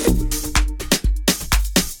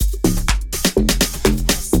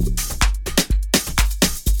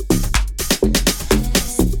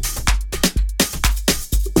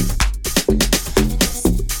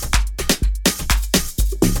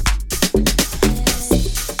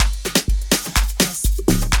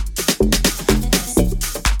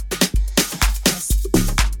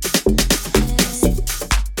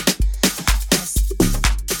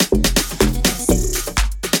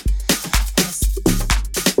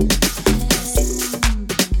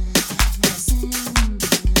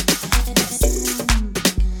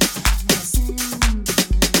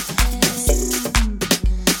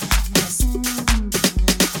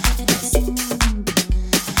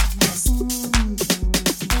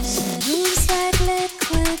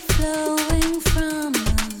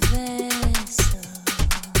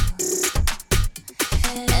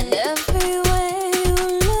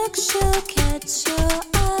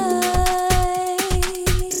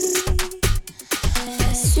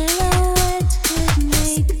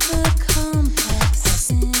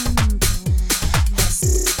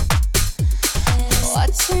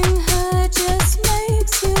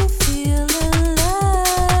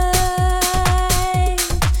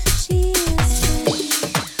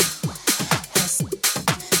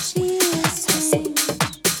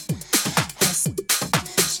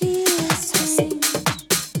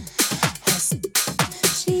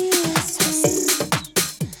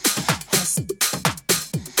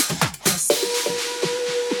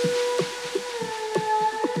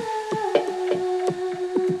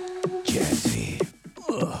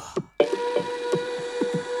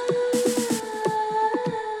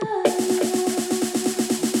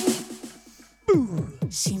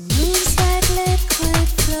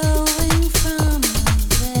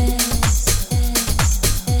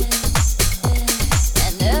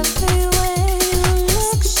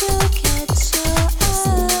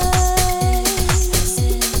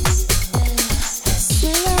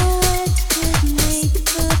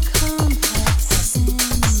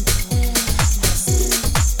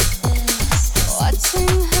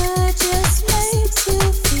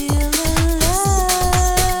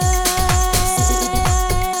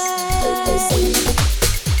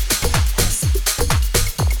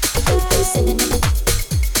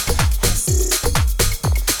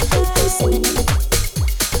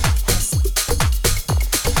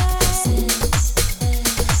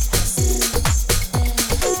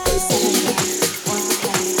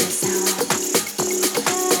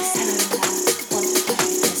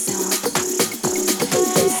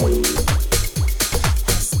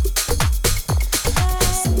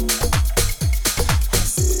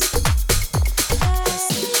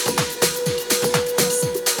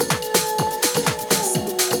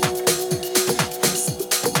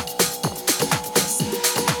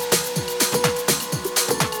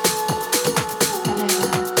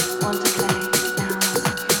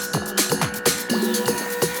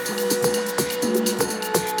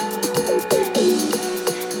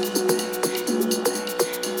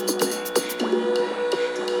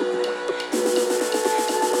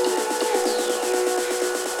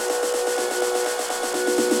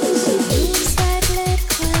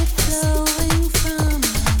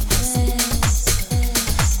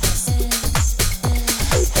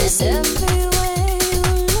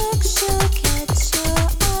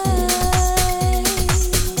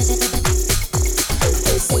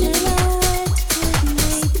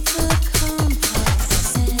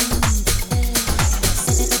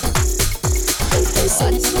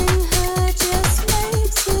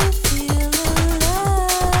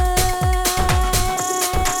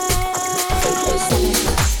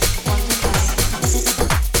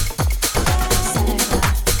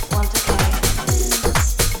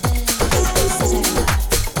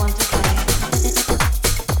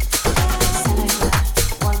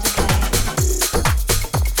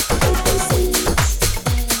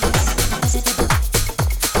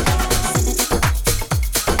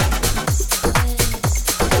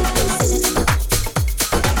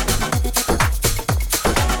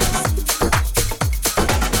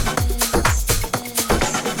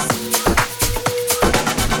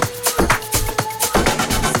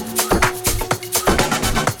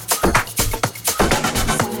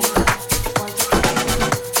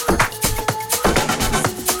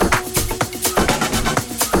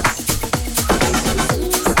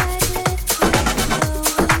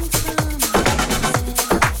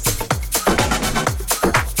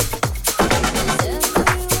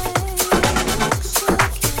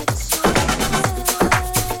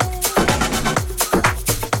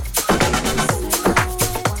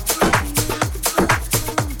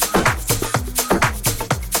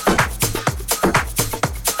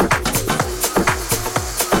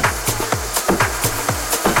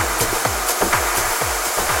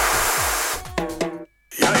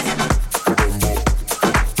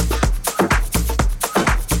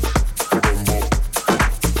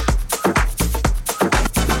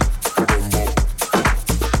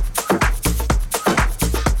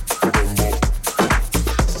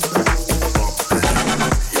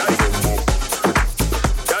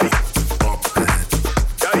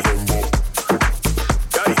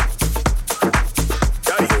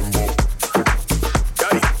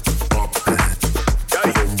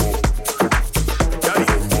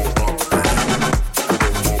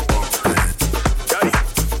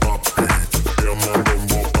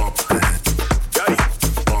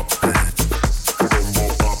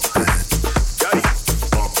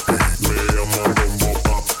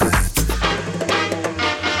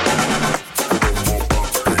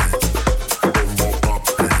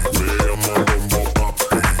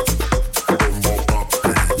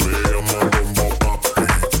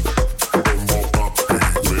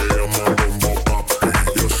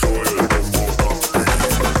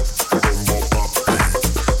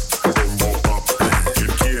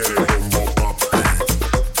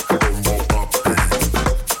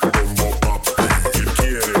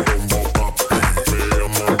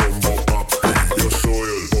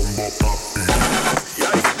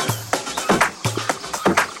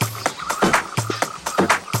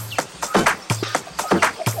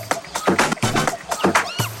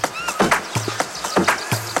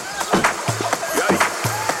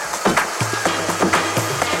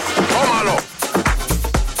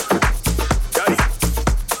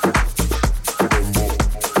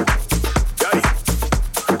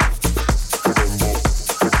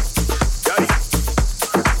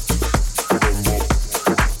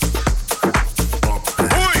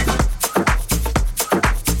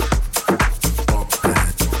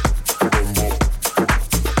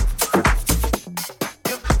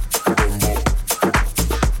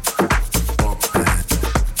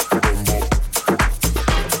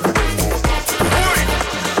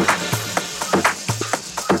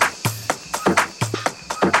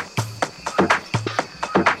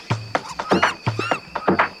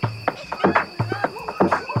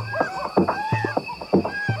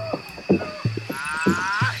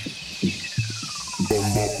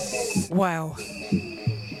Wow.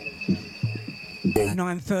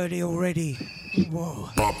 9:30 already. Whoa.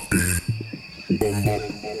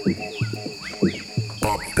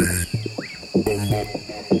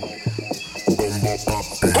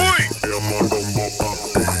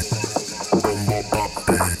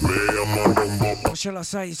 What shall I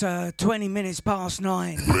say? It's 20 minutes past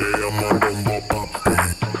 9.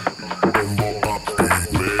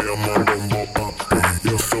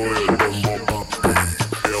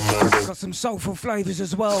 Got some soulful flavours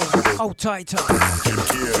as well. Hold tight.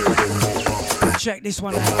 Check this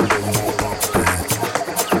one out.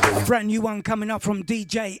 Brand new one coming up from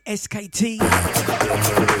DJ SKT.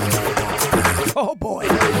 Oh boy.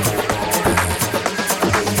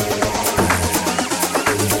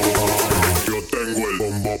 Yo tengo el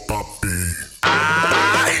bombo papi.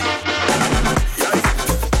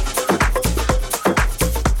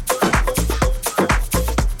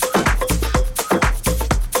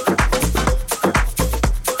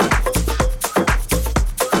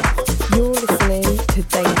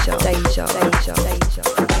 Deja, Deja,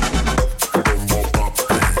 Deja.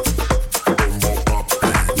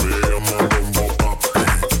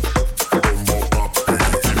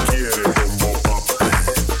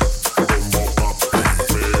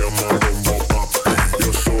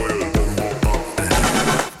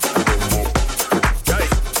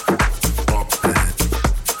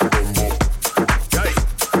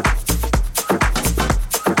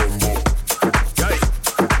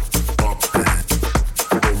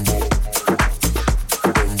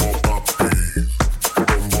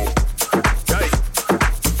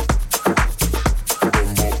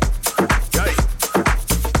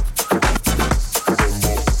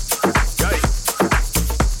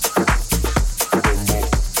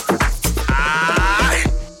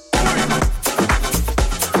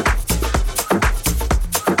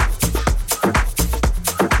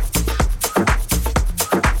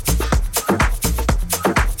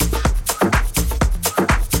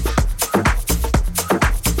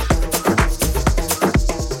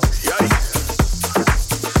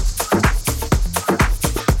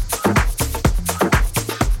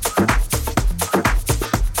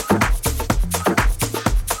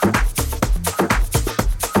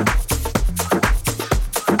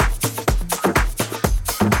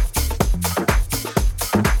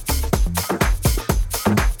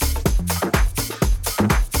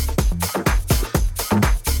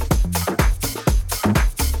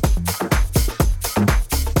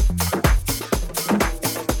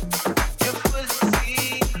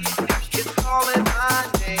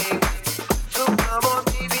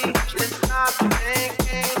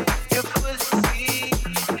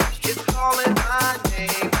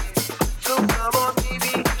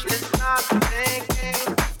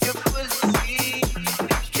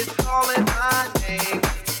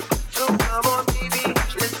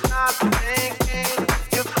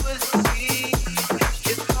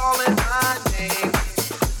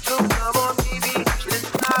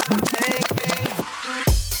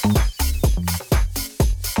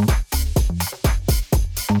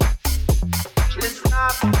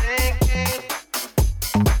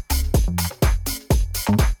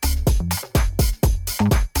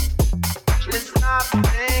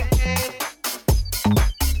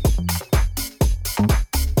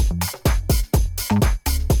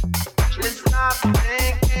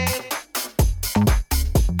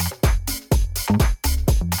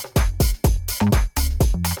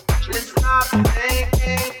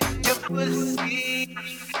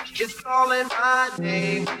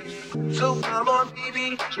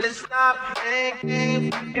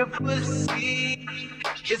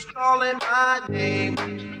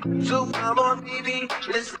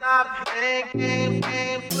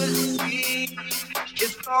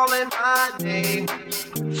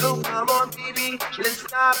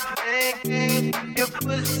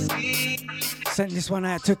 Send this one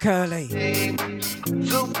out to Curly.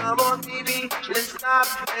 So come on, baby, let's stop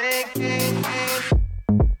playing.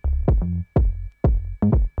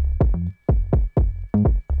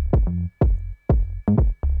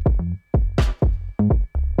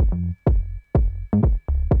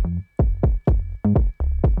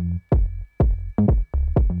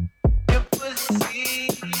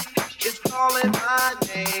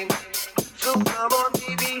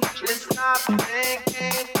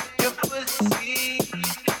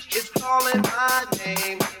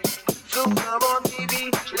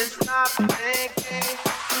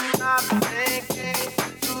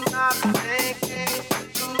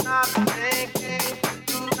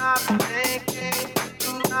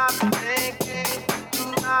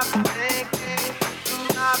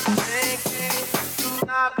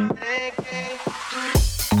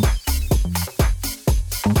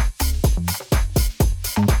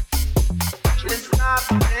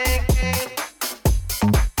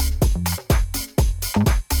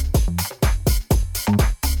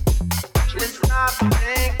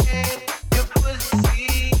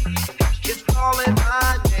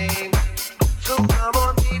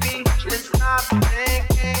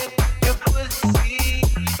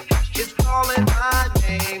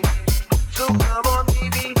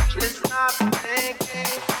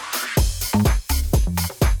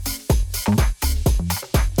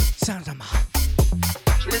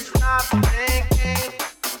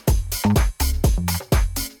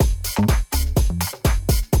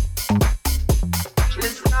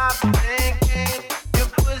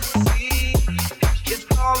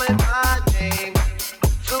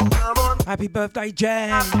 Happy birthday,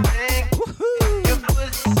 Jam.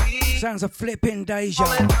 Woohoo. Sounds of flipping Deja.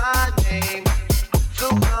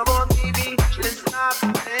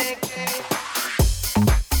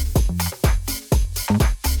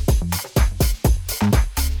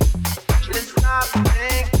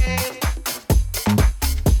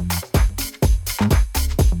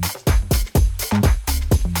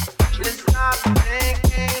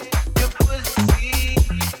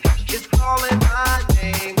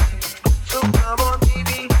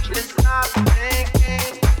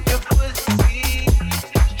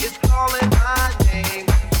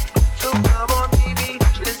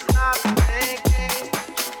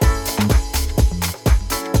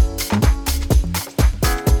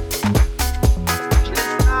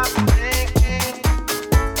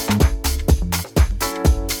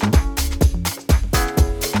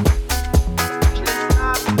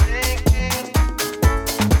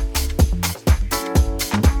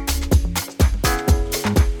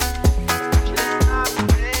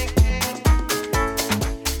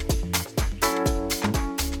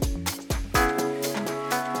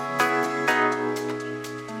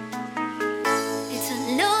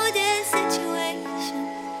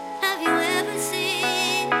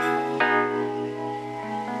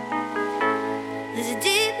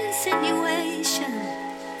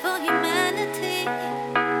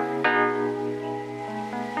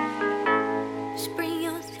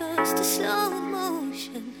 to slow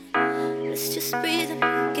motion. Let's just breathe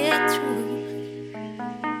and get through.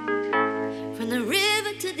 From the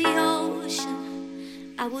river to the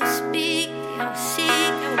ocean, I will speak, I will seek,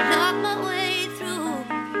 I will knock my way through.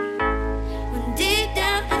 When deep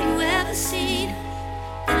down, have you ever seen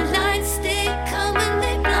the lights? They come and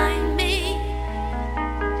they blind me.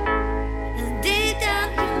 And deep down,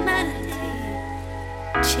 humanity,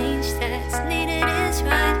 change that's needed is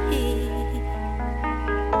right here.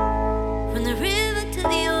 From the river to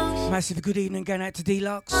the ocean. Massive good evening going out to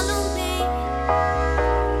Deluxe.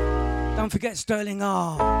 Don't forget Sterling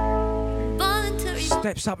R.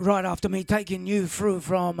 Steps up right after me, taking you through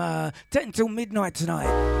from 10 till midnight tonight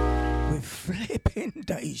with flipping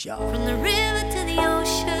Deja. From the river to the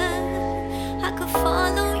ocean, I could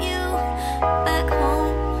follow you back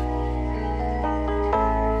home.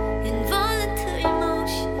 Involuntary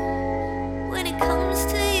motion when it comes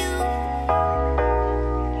to you.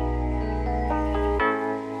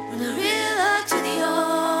 From the river to the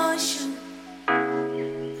ocean,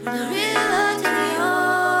 from the river to the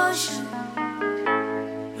ocean,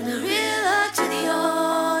 from the river to the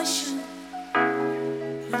ocean,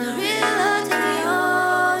 from the river to the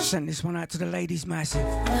ocean. Send this one out to the ladies massive.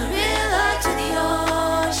 From the river to the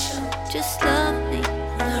ocean, just love me.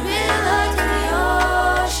 From the river to the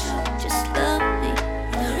ocean, just love me.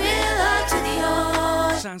 From the river to the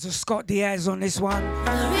ocean. Sounds of Scott Diaz on this one.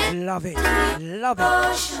 Love it. Love it.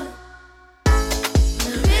 Ocean.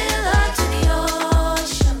 From the river to the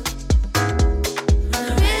ocean. From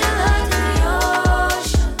the river to the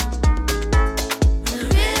ocean. From the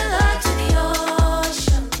river to the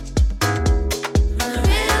ocean. From the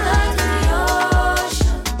river to the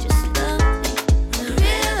ocean, just love me. From the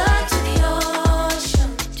river to the ocean,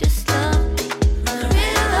 just love me. From the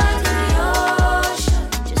river to the ocean,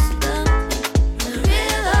 just love me. From the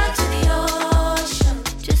river to the ocean,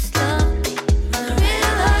 just love me. From the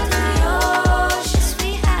river to the ocean, yes, we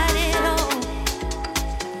had it all.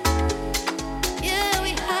 Yeah,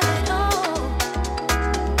 we had it all.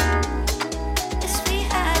 Yes, we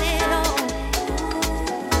had it all.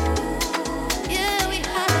 Yeah, we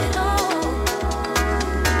had it all.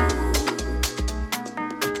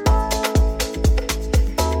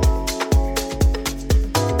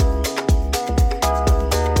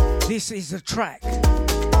 This is the track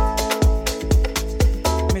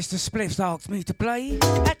Mr. Spliffs asked me to play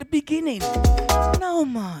at the beginning. No,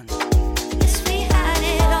 man. Yes, we had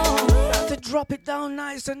it all. Have to drop it down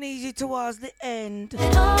nice and easy towards the end. Yes,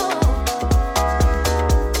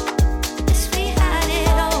 we had it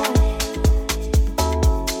all.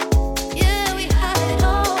 Yeah, we had it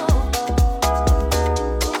all.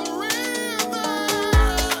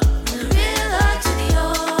 From the river to the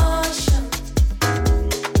ocean.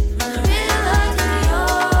 From the river to the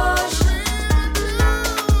ocean.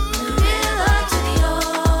 From the river to the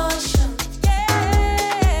ocean.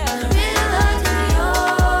 Yeah. From the river to the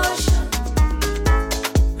ocean.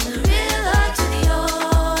 From the river to the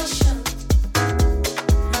ocean.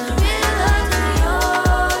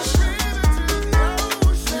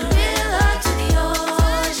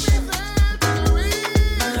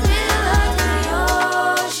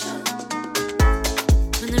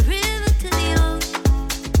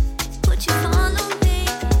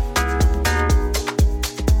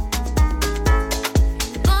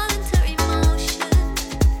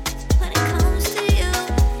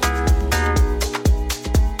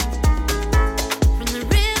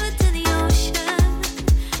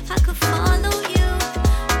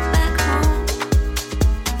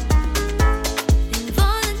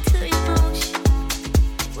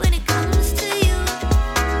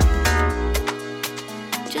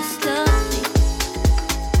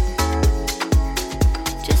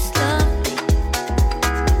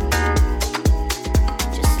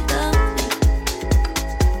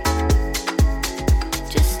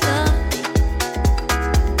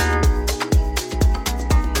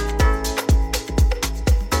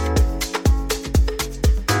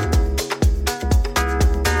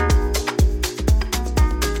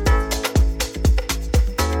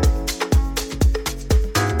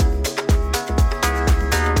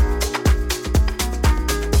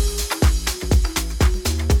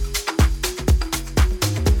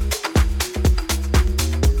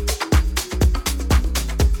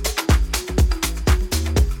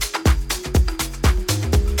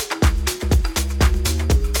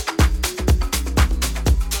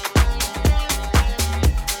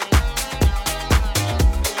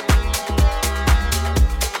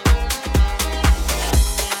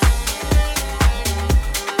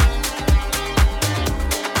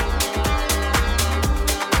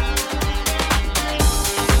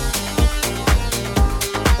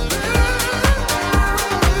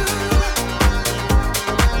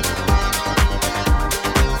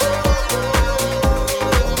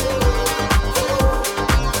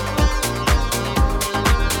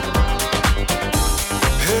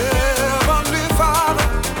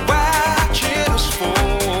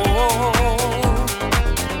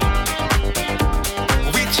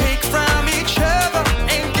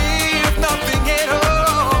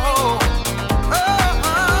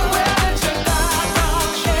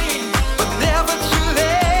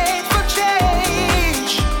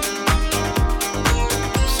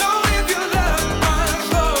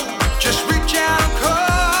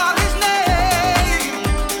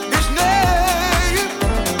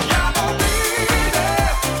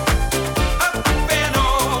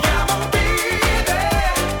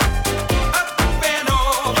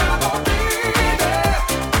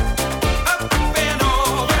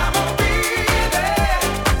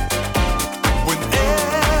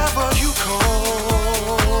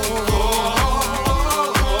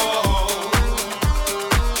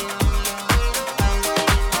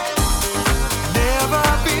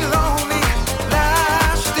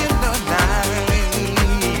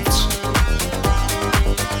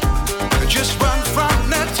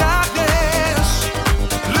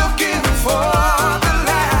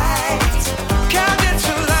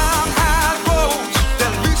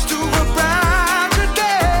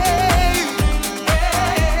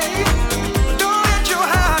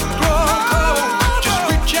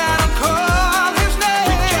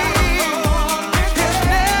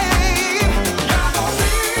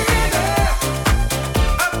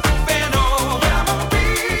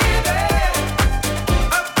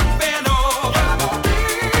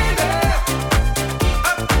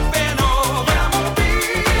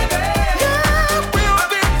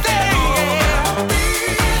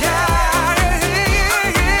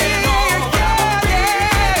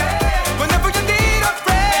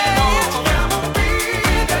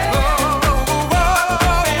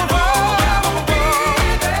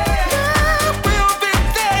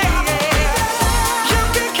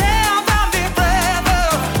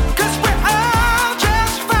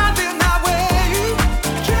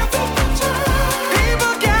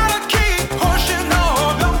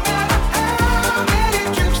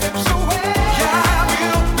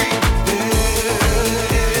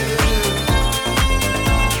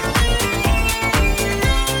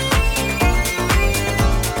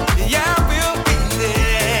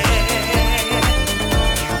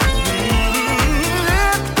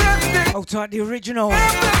 tight, the original.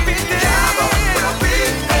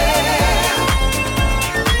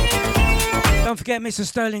 Don't forget Mr.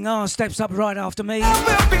 Sterling R steps up right after me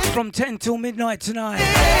from 10 till midnight tonight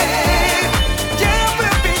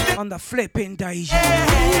on the flipping Deja.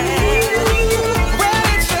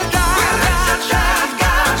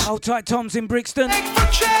 Hold tight, Tom's in Brixton.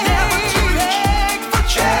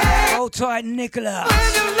 Hold tight, Nicholas.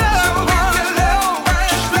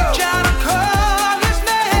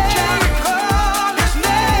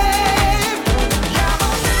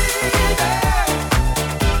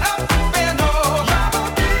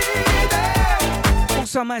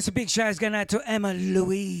 Also, massive big shout going out to Emma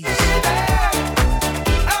Louise.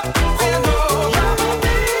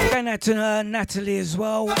 Going out to Natalie as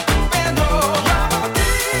well. Going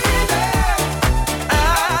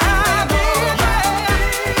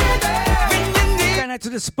out to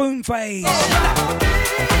the Spoon Phase.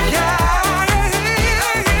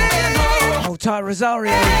 Hold tight,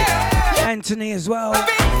 Rosario. Anthony as well.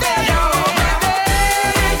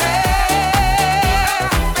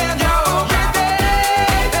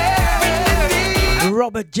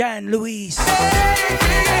 Robert, Jan, Luis.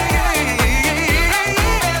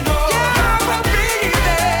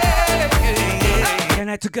 And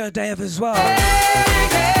I took her Dave as well.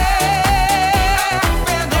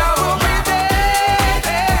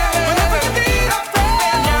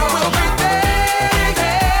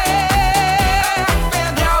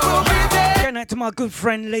 Going out to my good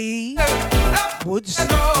friend Lee Woods.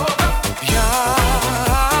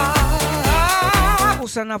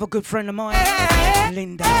 Also another good friend of mine,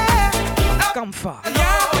 Linda Gumpher.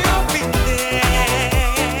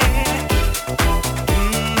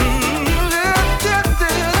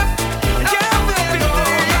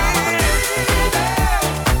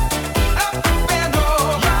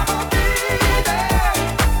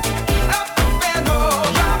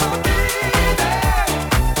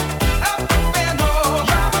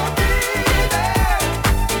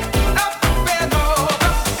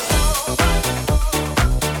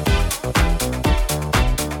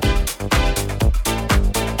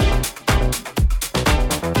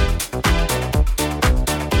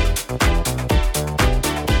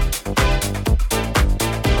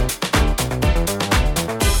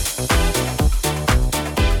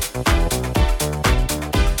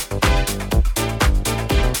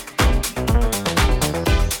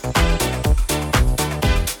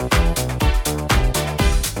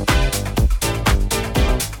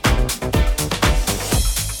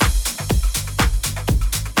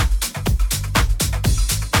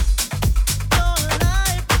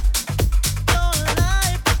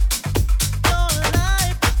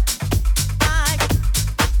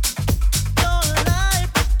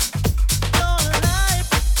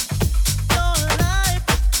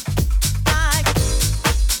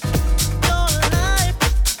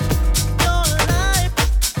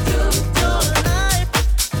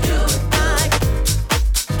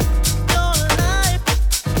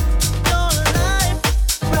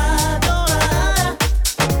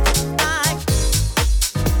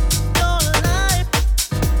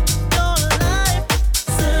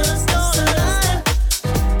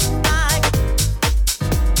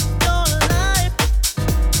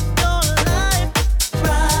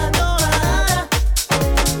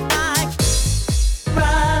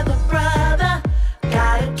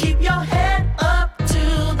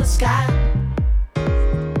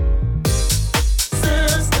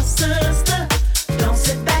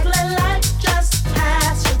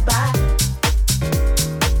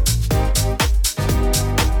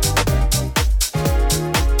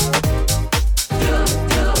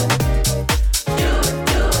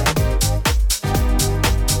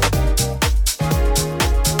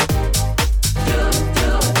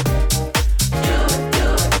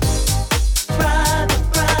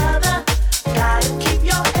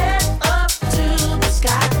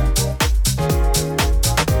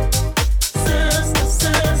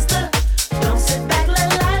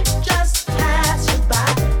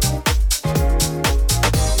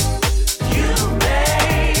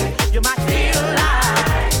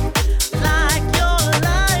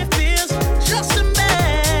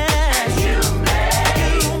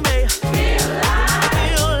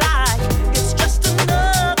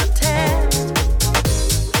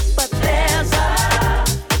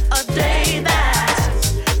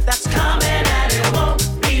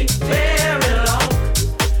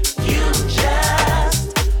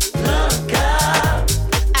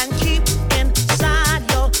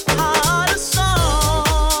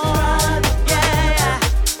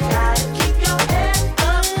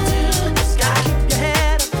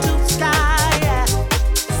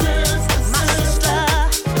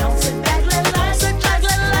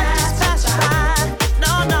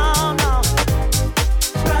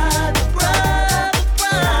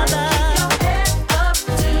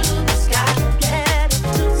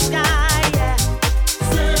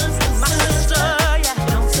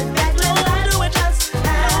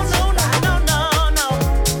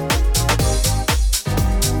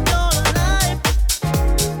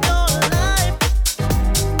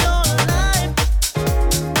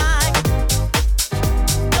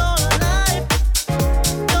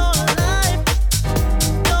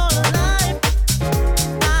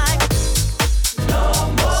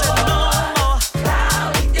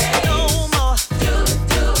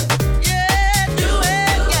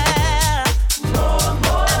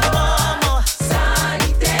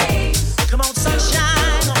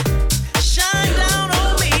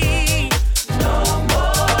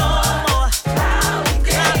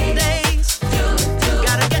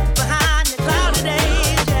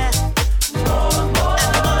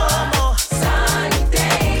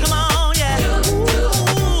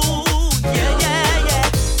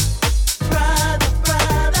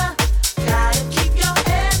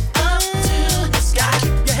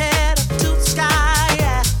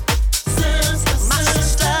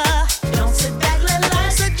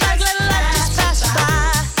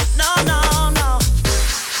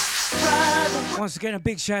 again, a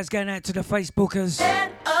big shout going out to the Facebookers.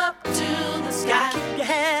 Head up to the sky, keep your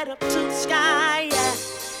head up to the sky, yeah.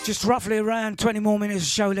 Just roughly around 20 more minutes of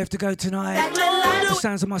show left to go tonight. The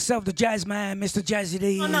sounds of myself, the jazz man, Mr. Jazzy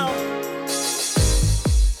D. Oh, no.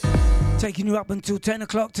 Taking you up until 10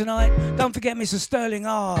 o'clock tonight. Don't forget Mr. Sterling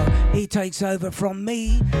R. He takes over from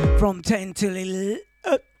me from 10 till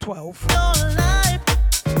 12.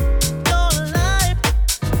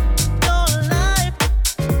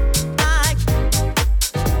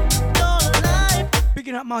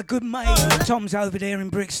 Picking up my good mate, Tom's over there in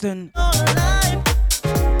Brixton.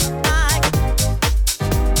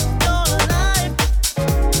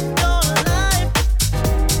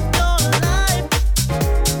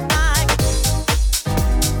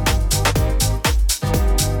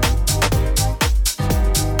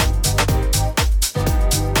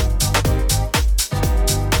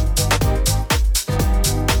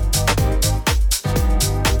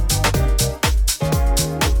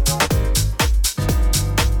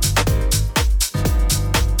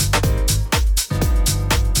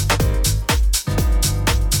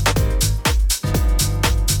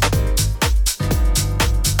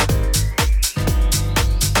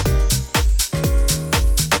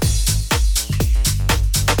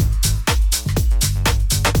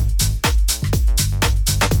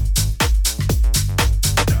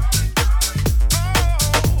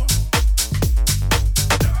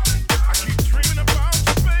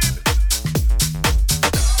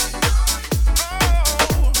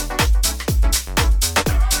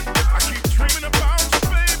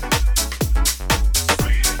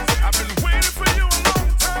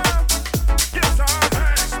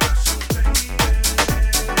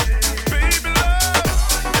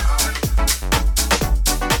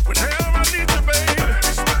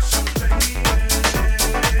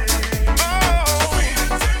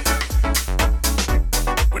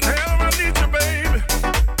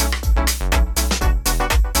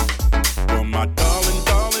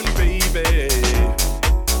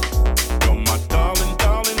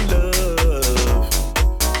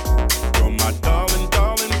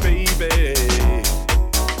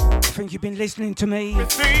 Listening to me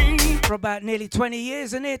for about nearly 20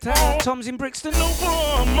 years, and it Tom's in Brixton. And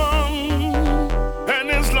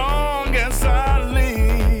as long as I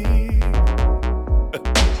live,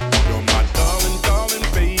 you're my darling, darling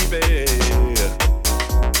baby.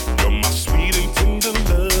 You're my sweet and tender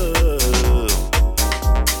love.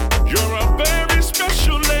 You're a very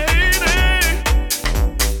special lady.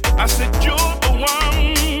 I said you're the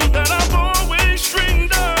one that I've always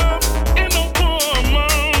dreamed of in a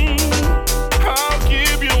woman. I'll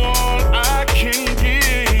give you all I can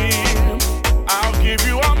give. I'll give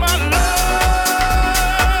you all my love.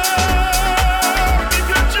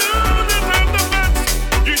 Because you deserve the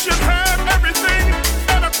best. You should have everything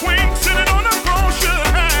that a queen sitting on a throne should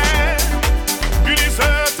have. You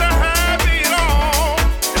deserve to have it all.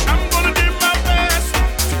 And I'm gonna do my best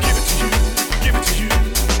to give it to you, give it to you,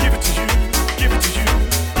 give it to you, give it to you,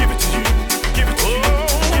 give it to you, give it to you,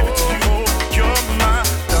 give it to you. You're my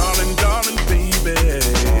darling, darling baby.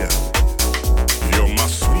 You're my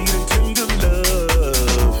sweet and tender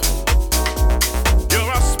love.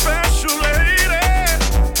 You're a special lady.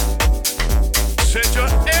 Said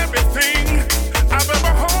you're everything I've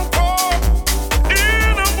ever hoped for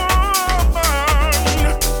in a woman.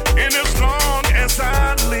 And as long as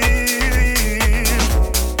I live,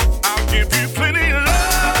 I'll give you plenty of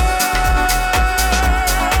love.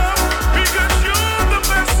 Because you're the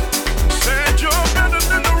best. Said you're better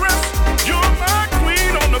than the rest. You're my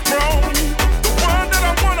queen on the throne, the one that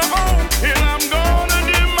I wanna own. And I'm gonna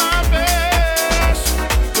do my best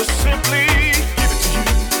to simply give it to you,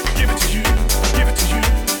 give it to you, give it to you,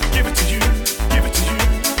 give it to you, give it to you,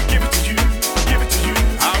 give it to you, give it to you.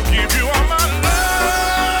 I'll give you all my love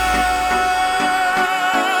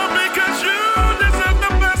because you deserve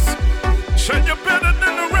the best. Said you're better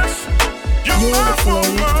than the rest. You're You're my listening to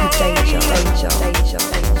woman. Deja.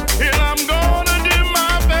 And I'm gonna do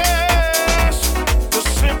my best to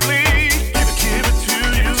simply give it to you,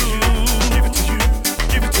 give it to you,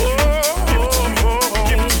 give it to you,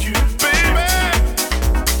 give it to you, baby.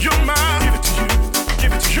 You're my, give it to you,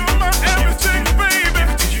 give it to you. You're my everything, baby. Give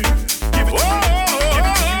it to you, give it to you,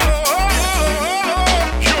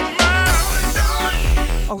 you're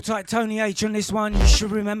my Old tight Tony H on this one. You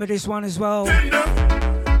should remember this one as well. tender.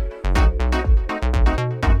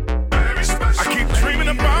 I keep dreaming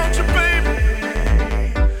about you, baby.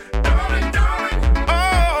 Darling, darling.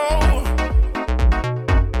 Oh,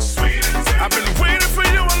 sweet and tender. I've been waiting for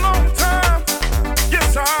you a long time.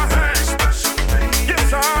 Yes, I have.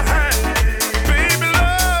 Yes, I have. Baby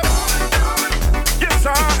love. Yes, I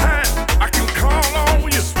have. I can call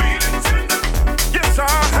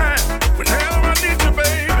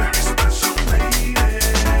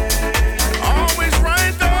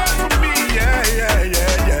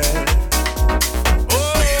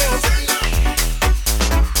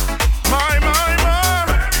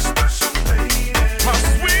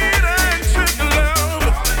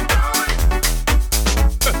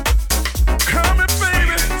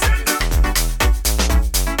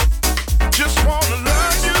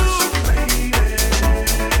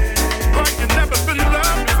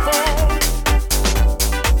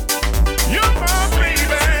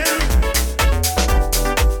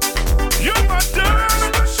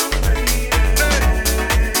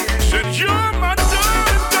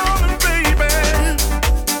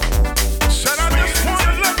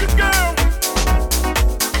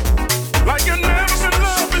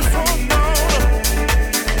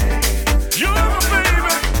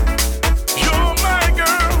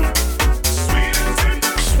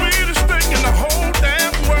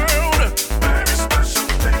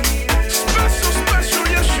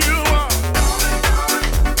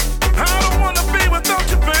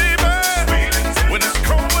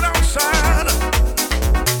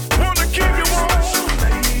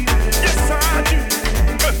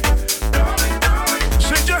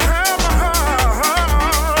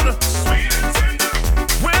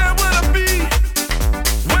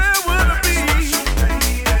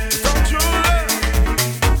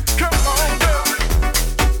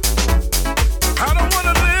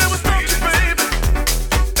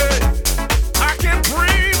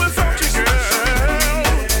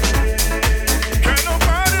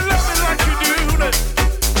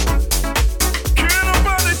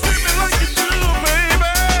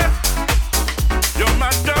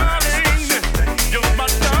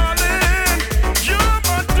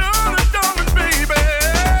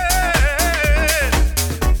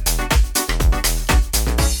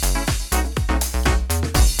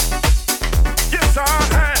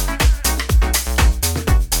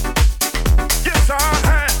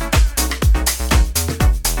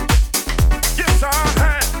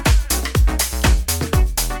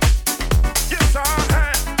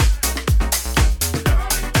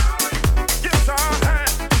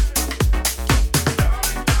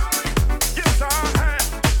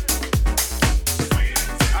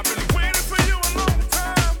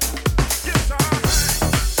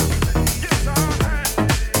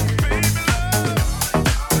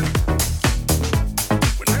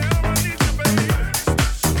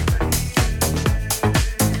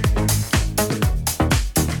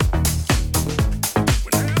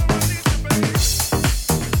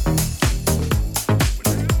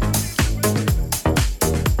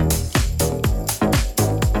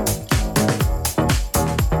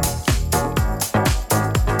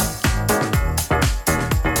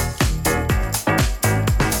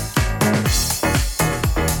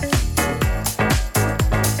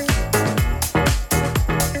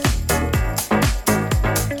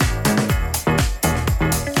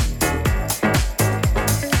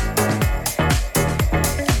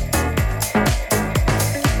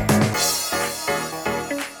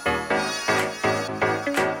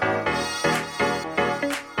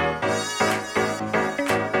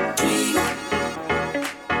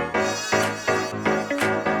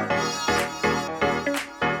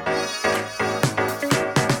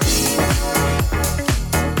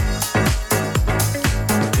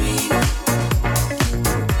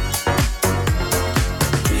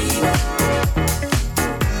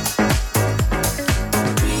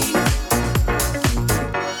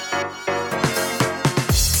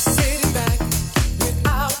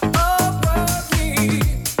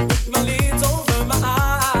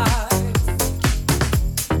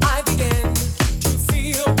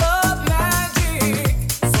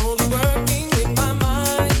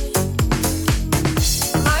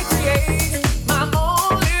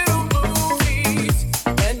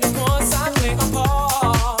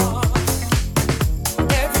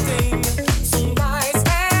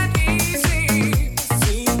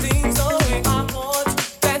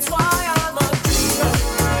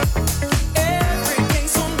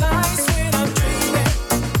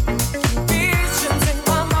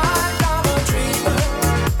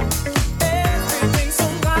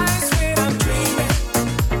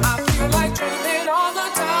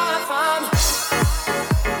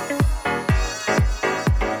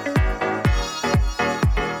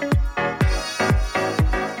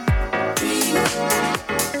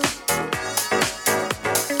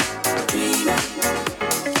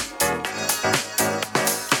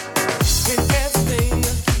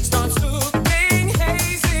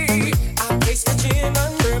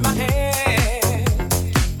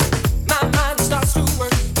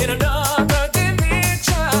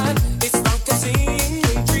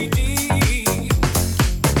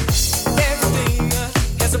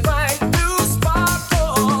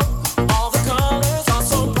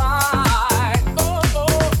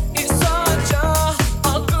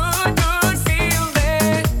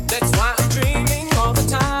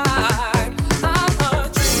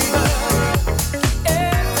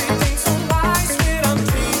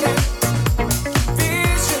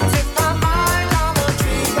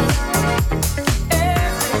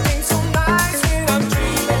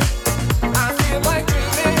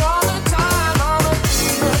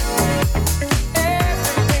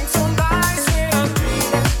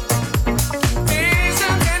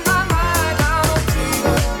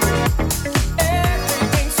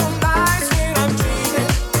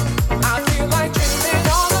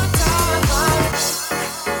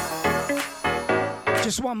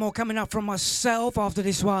more coming up from myself after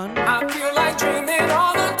this one. I feel like dreaming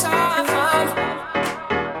all the time.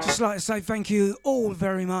 Just like to say thank you all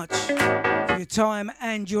very much for your time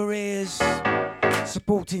and your ears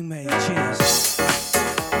supporting me. Cheers.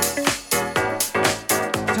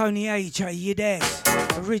 Tony H, hey, you there?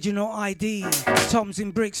 Original ID, Tom's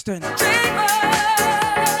in Brixton.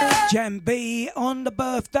 Jam B on the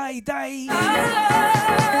birthday day.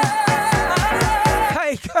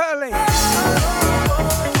 Hey, Curly.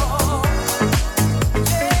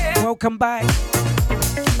 Welcome back.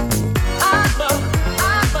 I'm a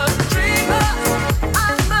dreamer.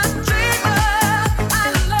 I'm a dreamer. I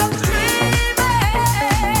love dreaming.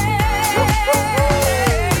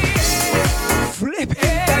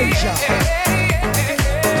 Flipping Deja.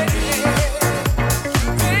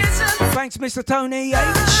 Thanks, Mr. Tony H.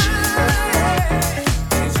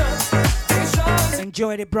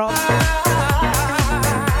 Enjoyed it, bro.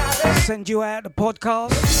 Send you out the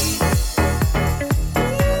podcast.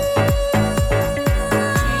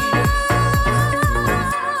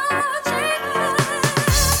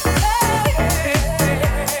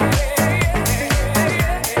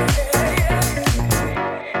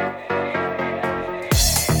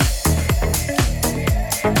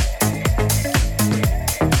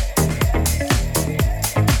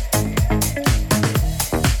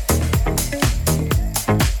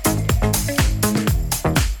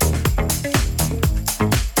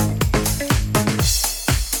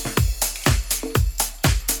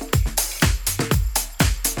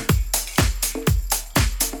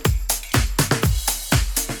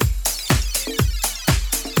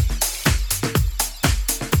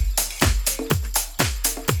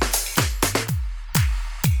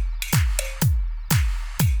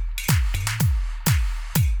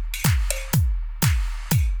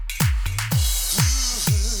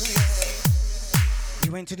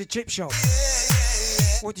 To the chip shop.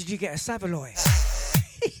 What did you get? A Savaloy?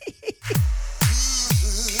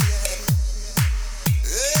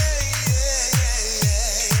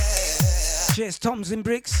 Cheers, Tom's in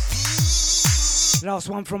Bricks. Last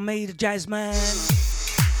one from me, the Jazz Man.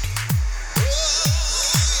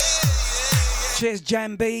 Cheers,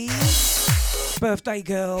 Jam B. Birthday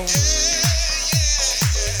girl.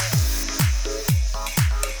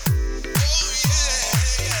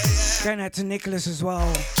 Going out to Nicholas as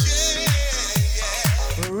well.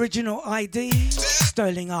 Original ID,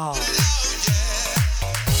 Sterling R.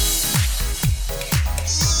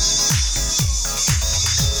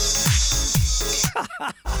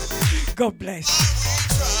 God bless.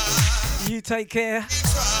 You take care.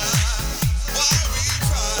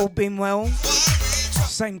 All been well.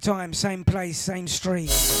 Same time, same place, same street.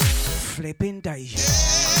 Flipping Deja.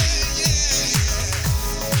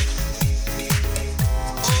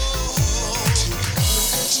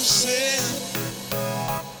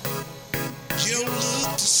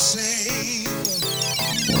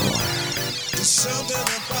 Something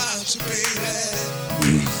about you, baby.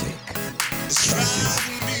 Music. It's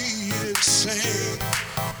driving me insane.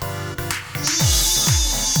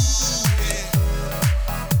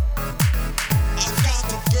 I've got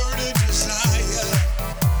the burning desire.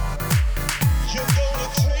 You're gonna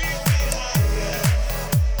take me higher.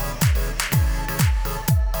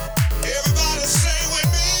 Everybody sing with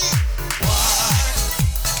me. Why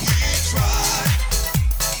we try?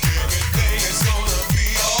 Everything is gonna be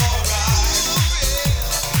alright.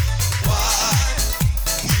 Why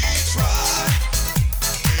we try?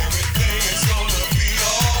 Everything is gonna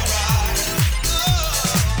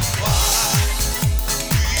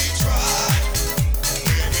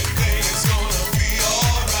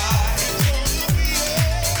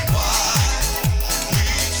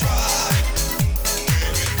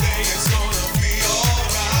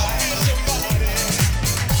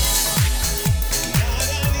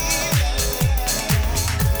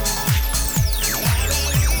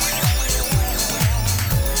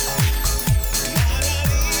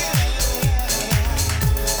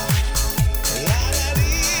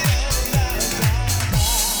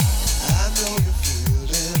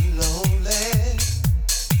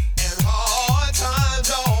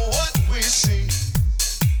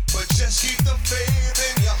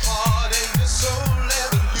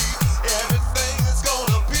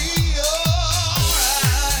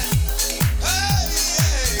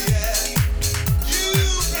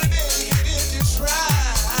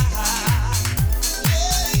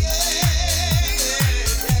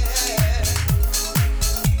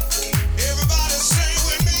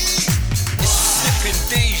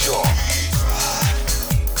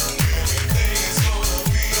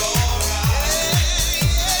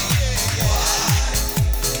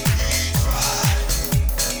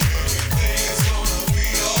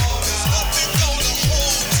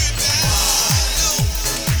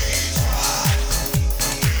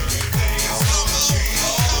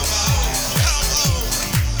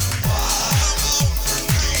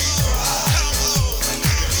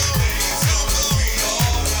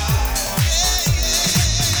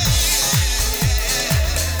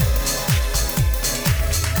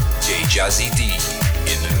Jazzy D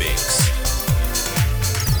in the mix.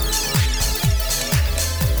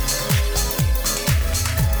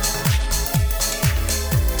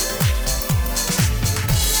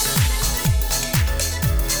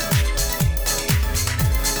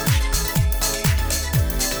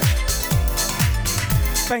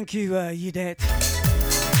 Thank you, Yudette.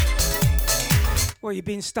 Well, you've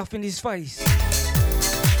been stuffing his face.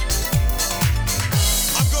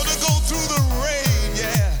 I'm gonna go through the rain,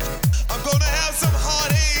 yeah. I'm gonna have some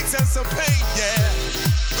heartaches and some pain, yeah.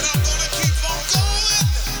 But I'm gonna keep on going.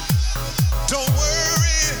 Don't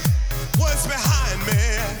worry what's behind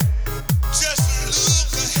me. Just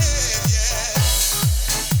look ahead, yeah.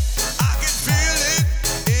 I can feel it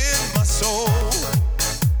in my soul.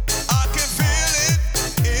 I can feel it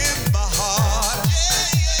in my heart.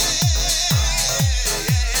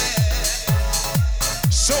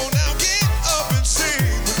 So now get up and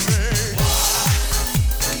sing with me.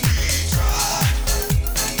 We try.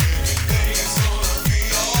 Everything is gonna be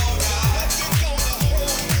alright. Nothing gonna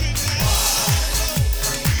hold me down.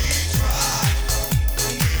 We try.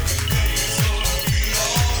 Everything is gonna be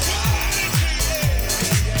alright.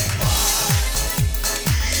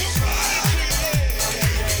 We try.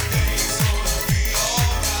 Everything is gonna be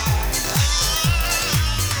alright.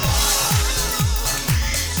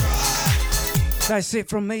 That's it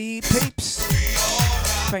from me, peeps.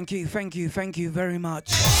 Thank you, thank you, thank you very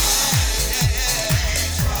much.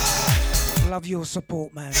 Love your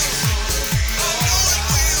support, man.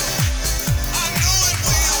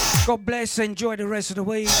 God bless, enjoy the rest of the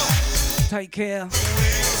week. Take care.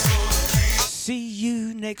 See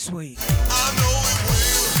you next week.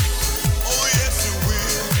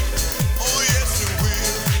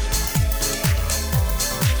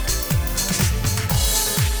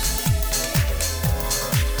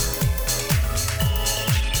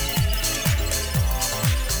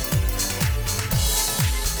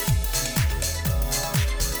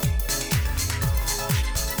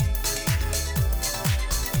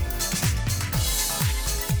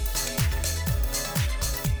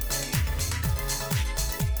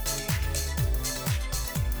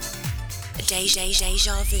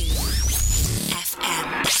 DejaVufm FM.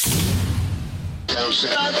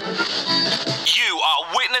 You are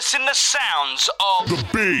witnessing the sounds of the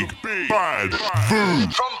big bad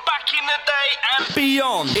Vu. From back in the day and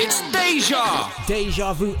beyond. It's Deja.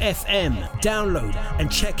 DejaVu FM. Download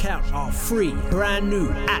and check out our free brand new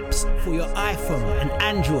apps for your iPhone and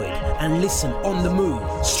Android and listen on the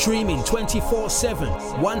move. Streaming 24/7.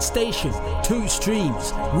 One station, two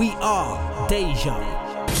streams. We are Deja.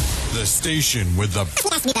 The station with the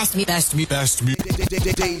best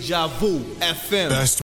DejaVufm FM. best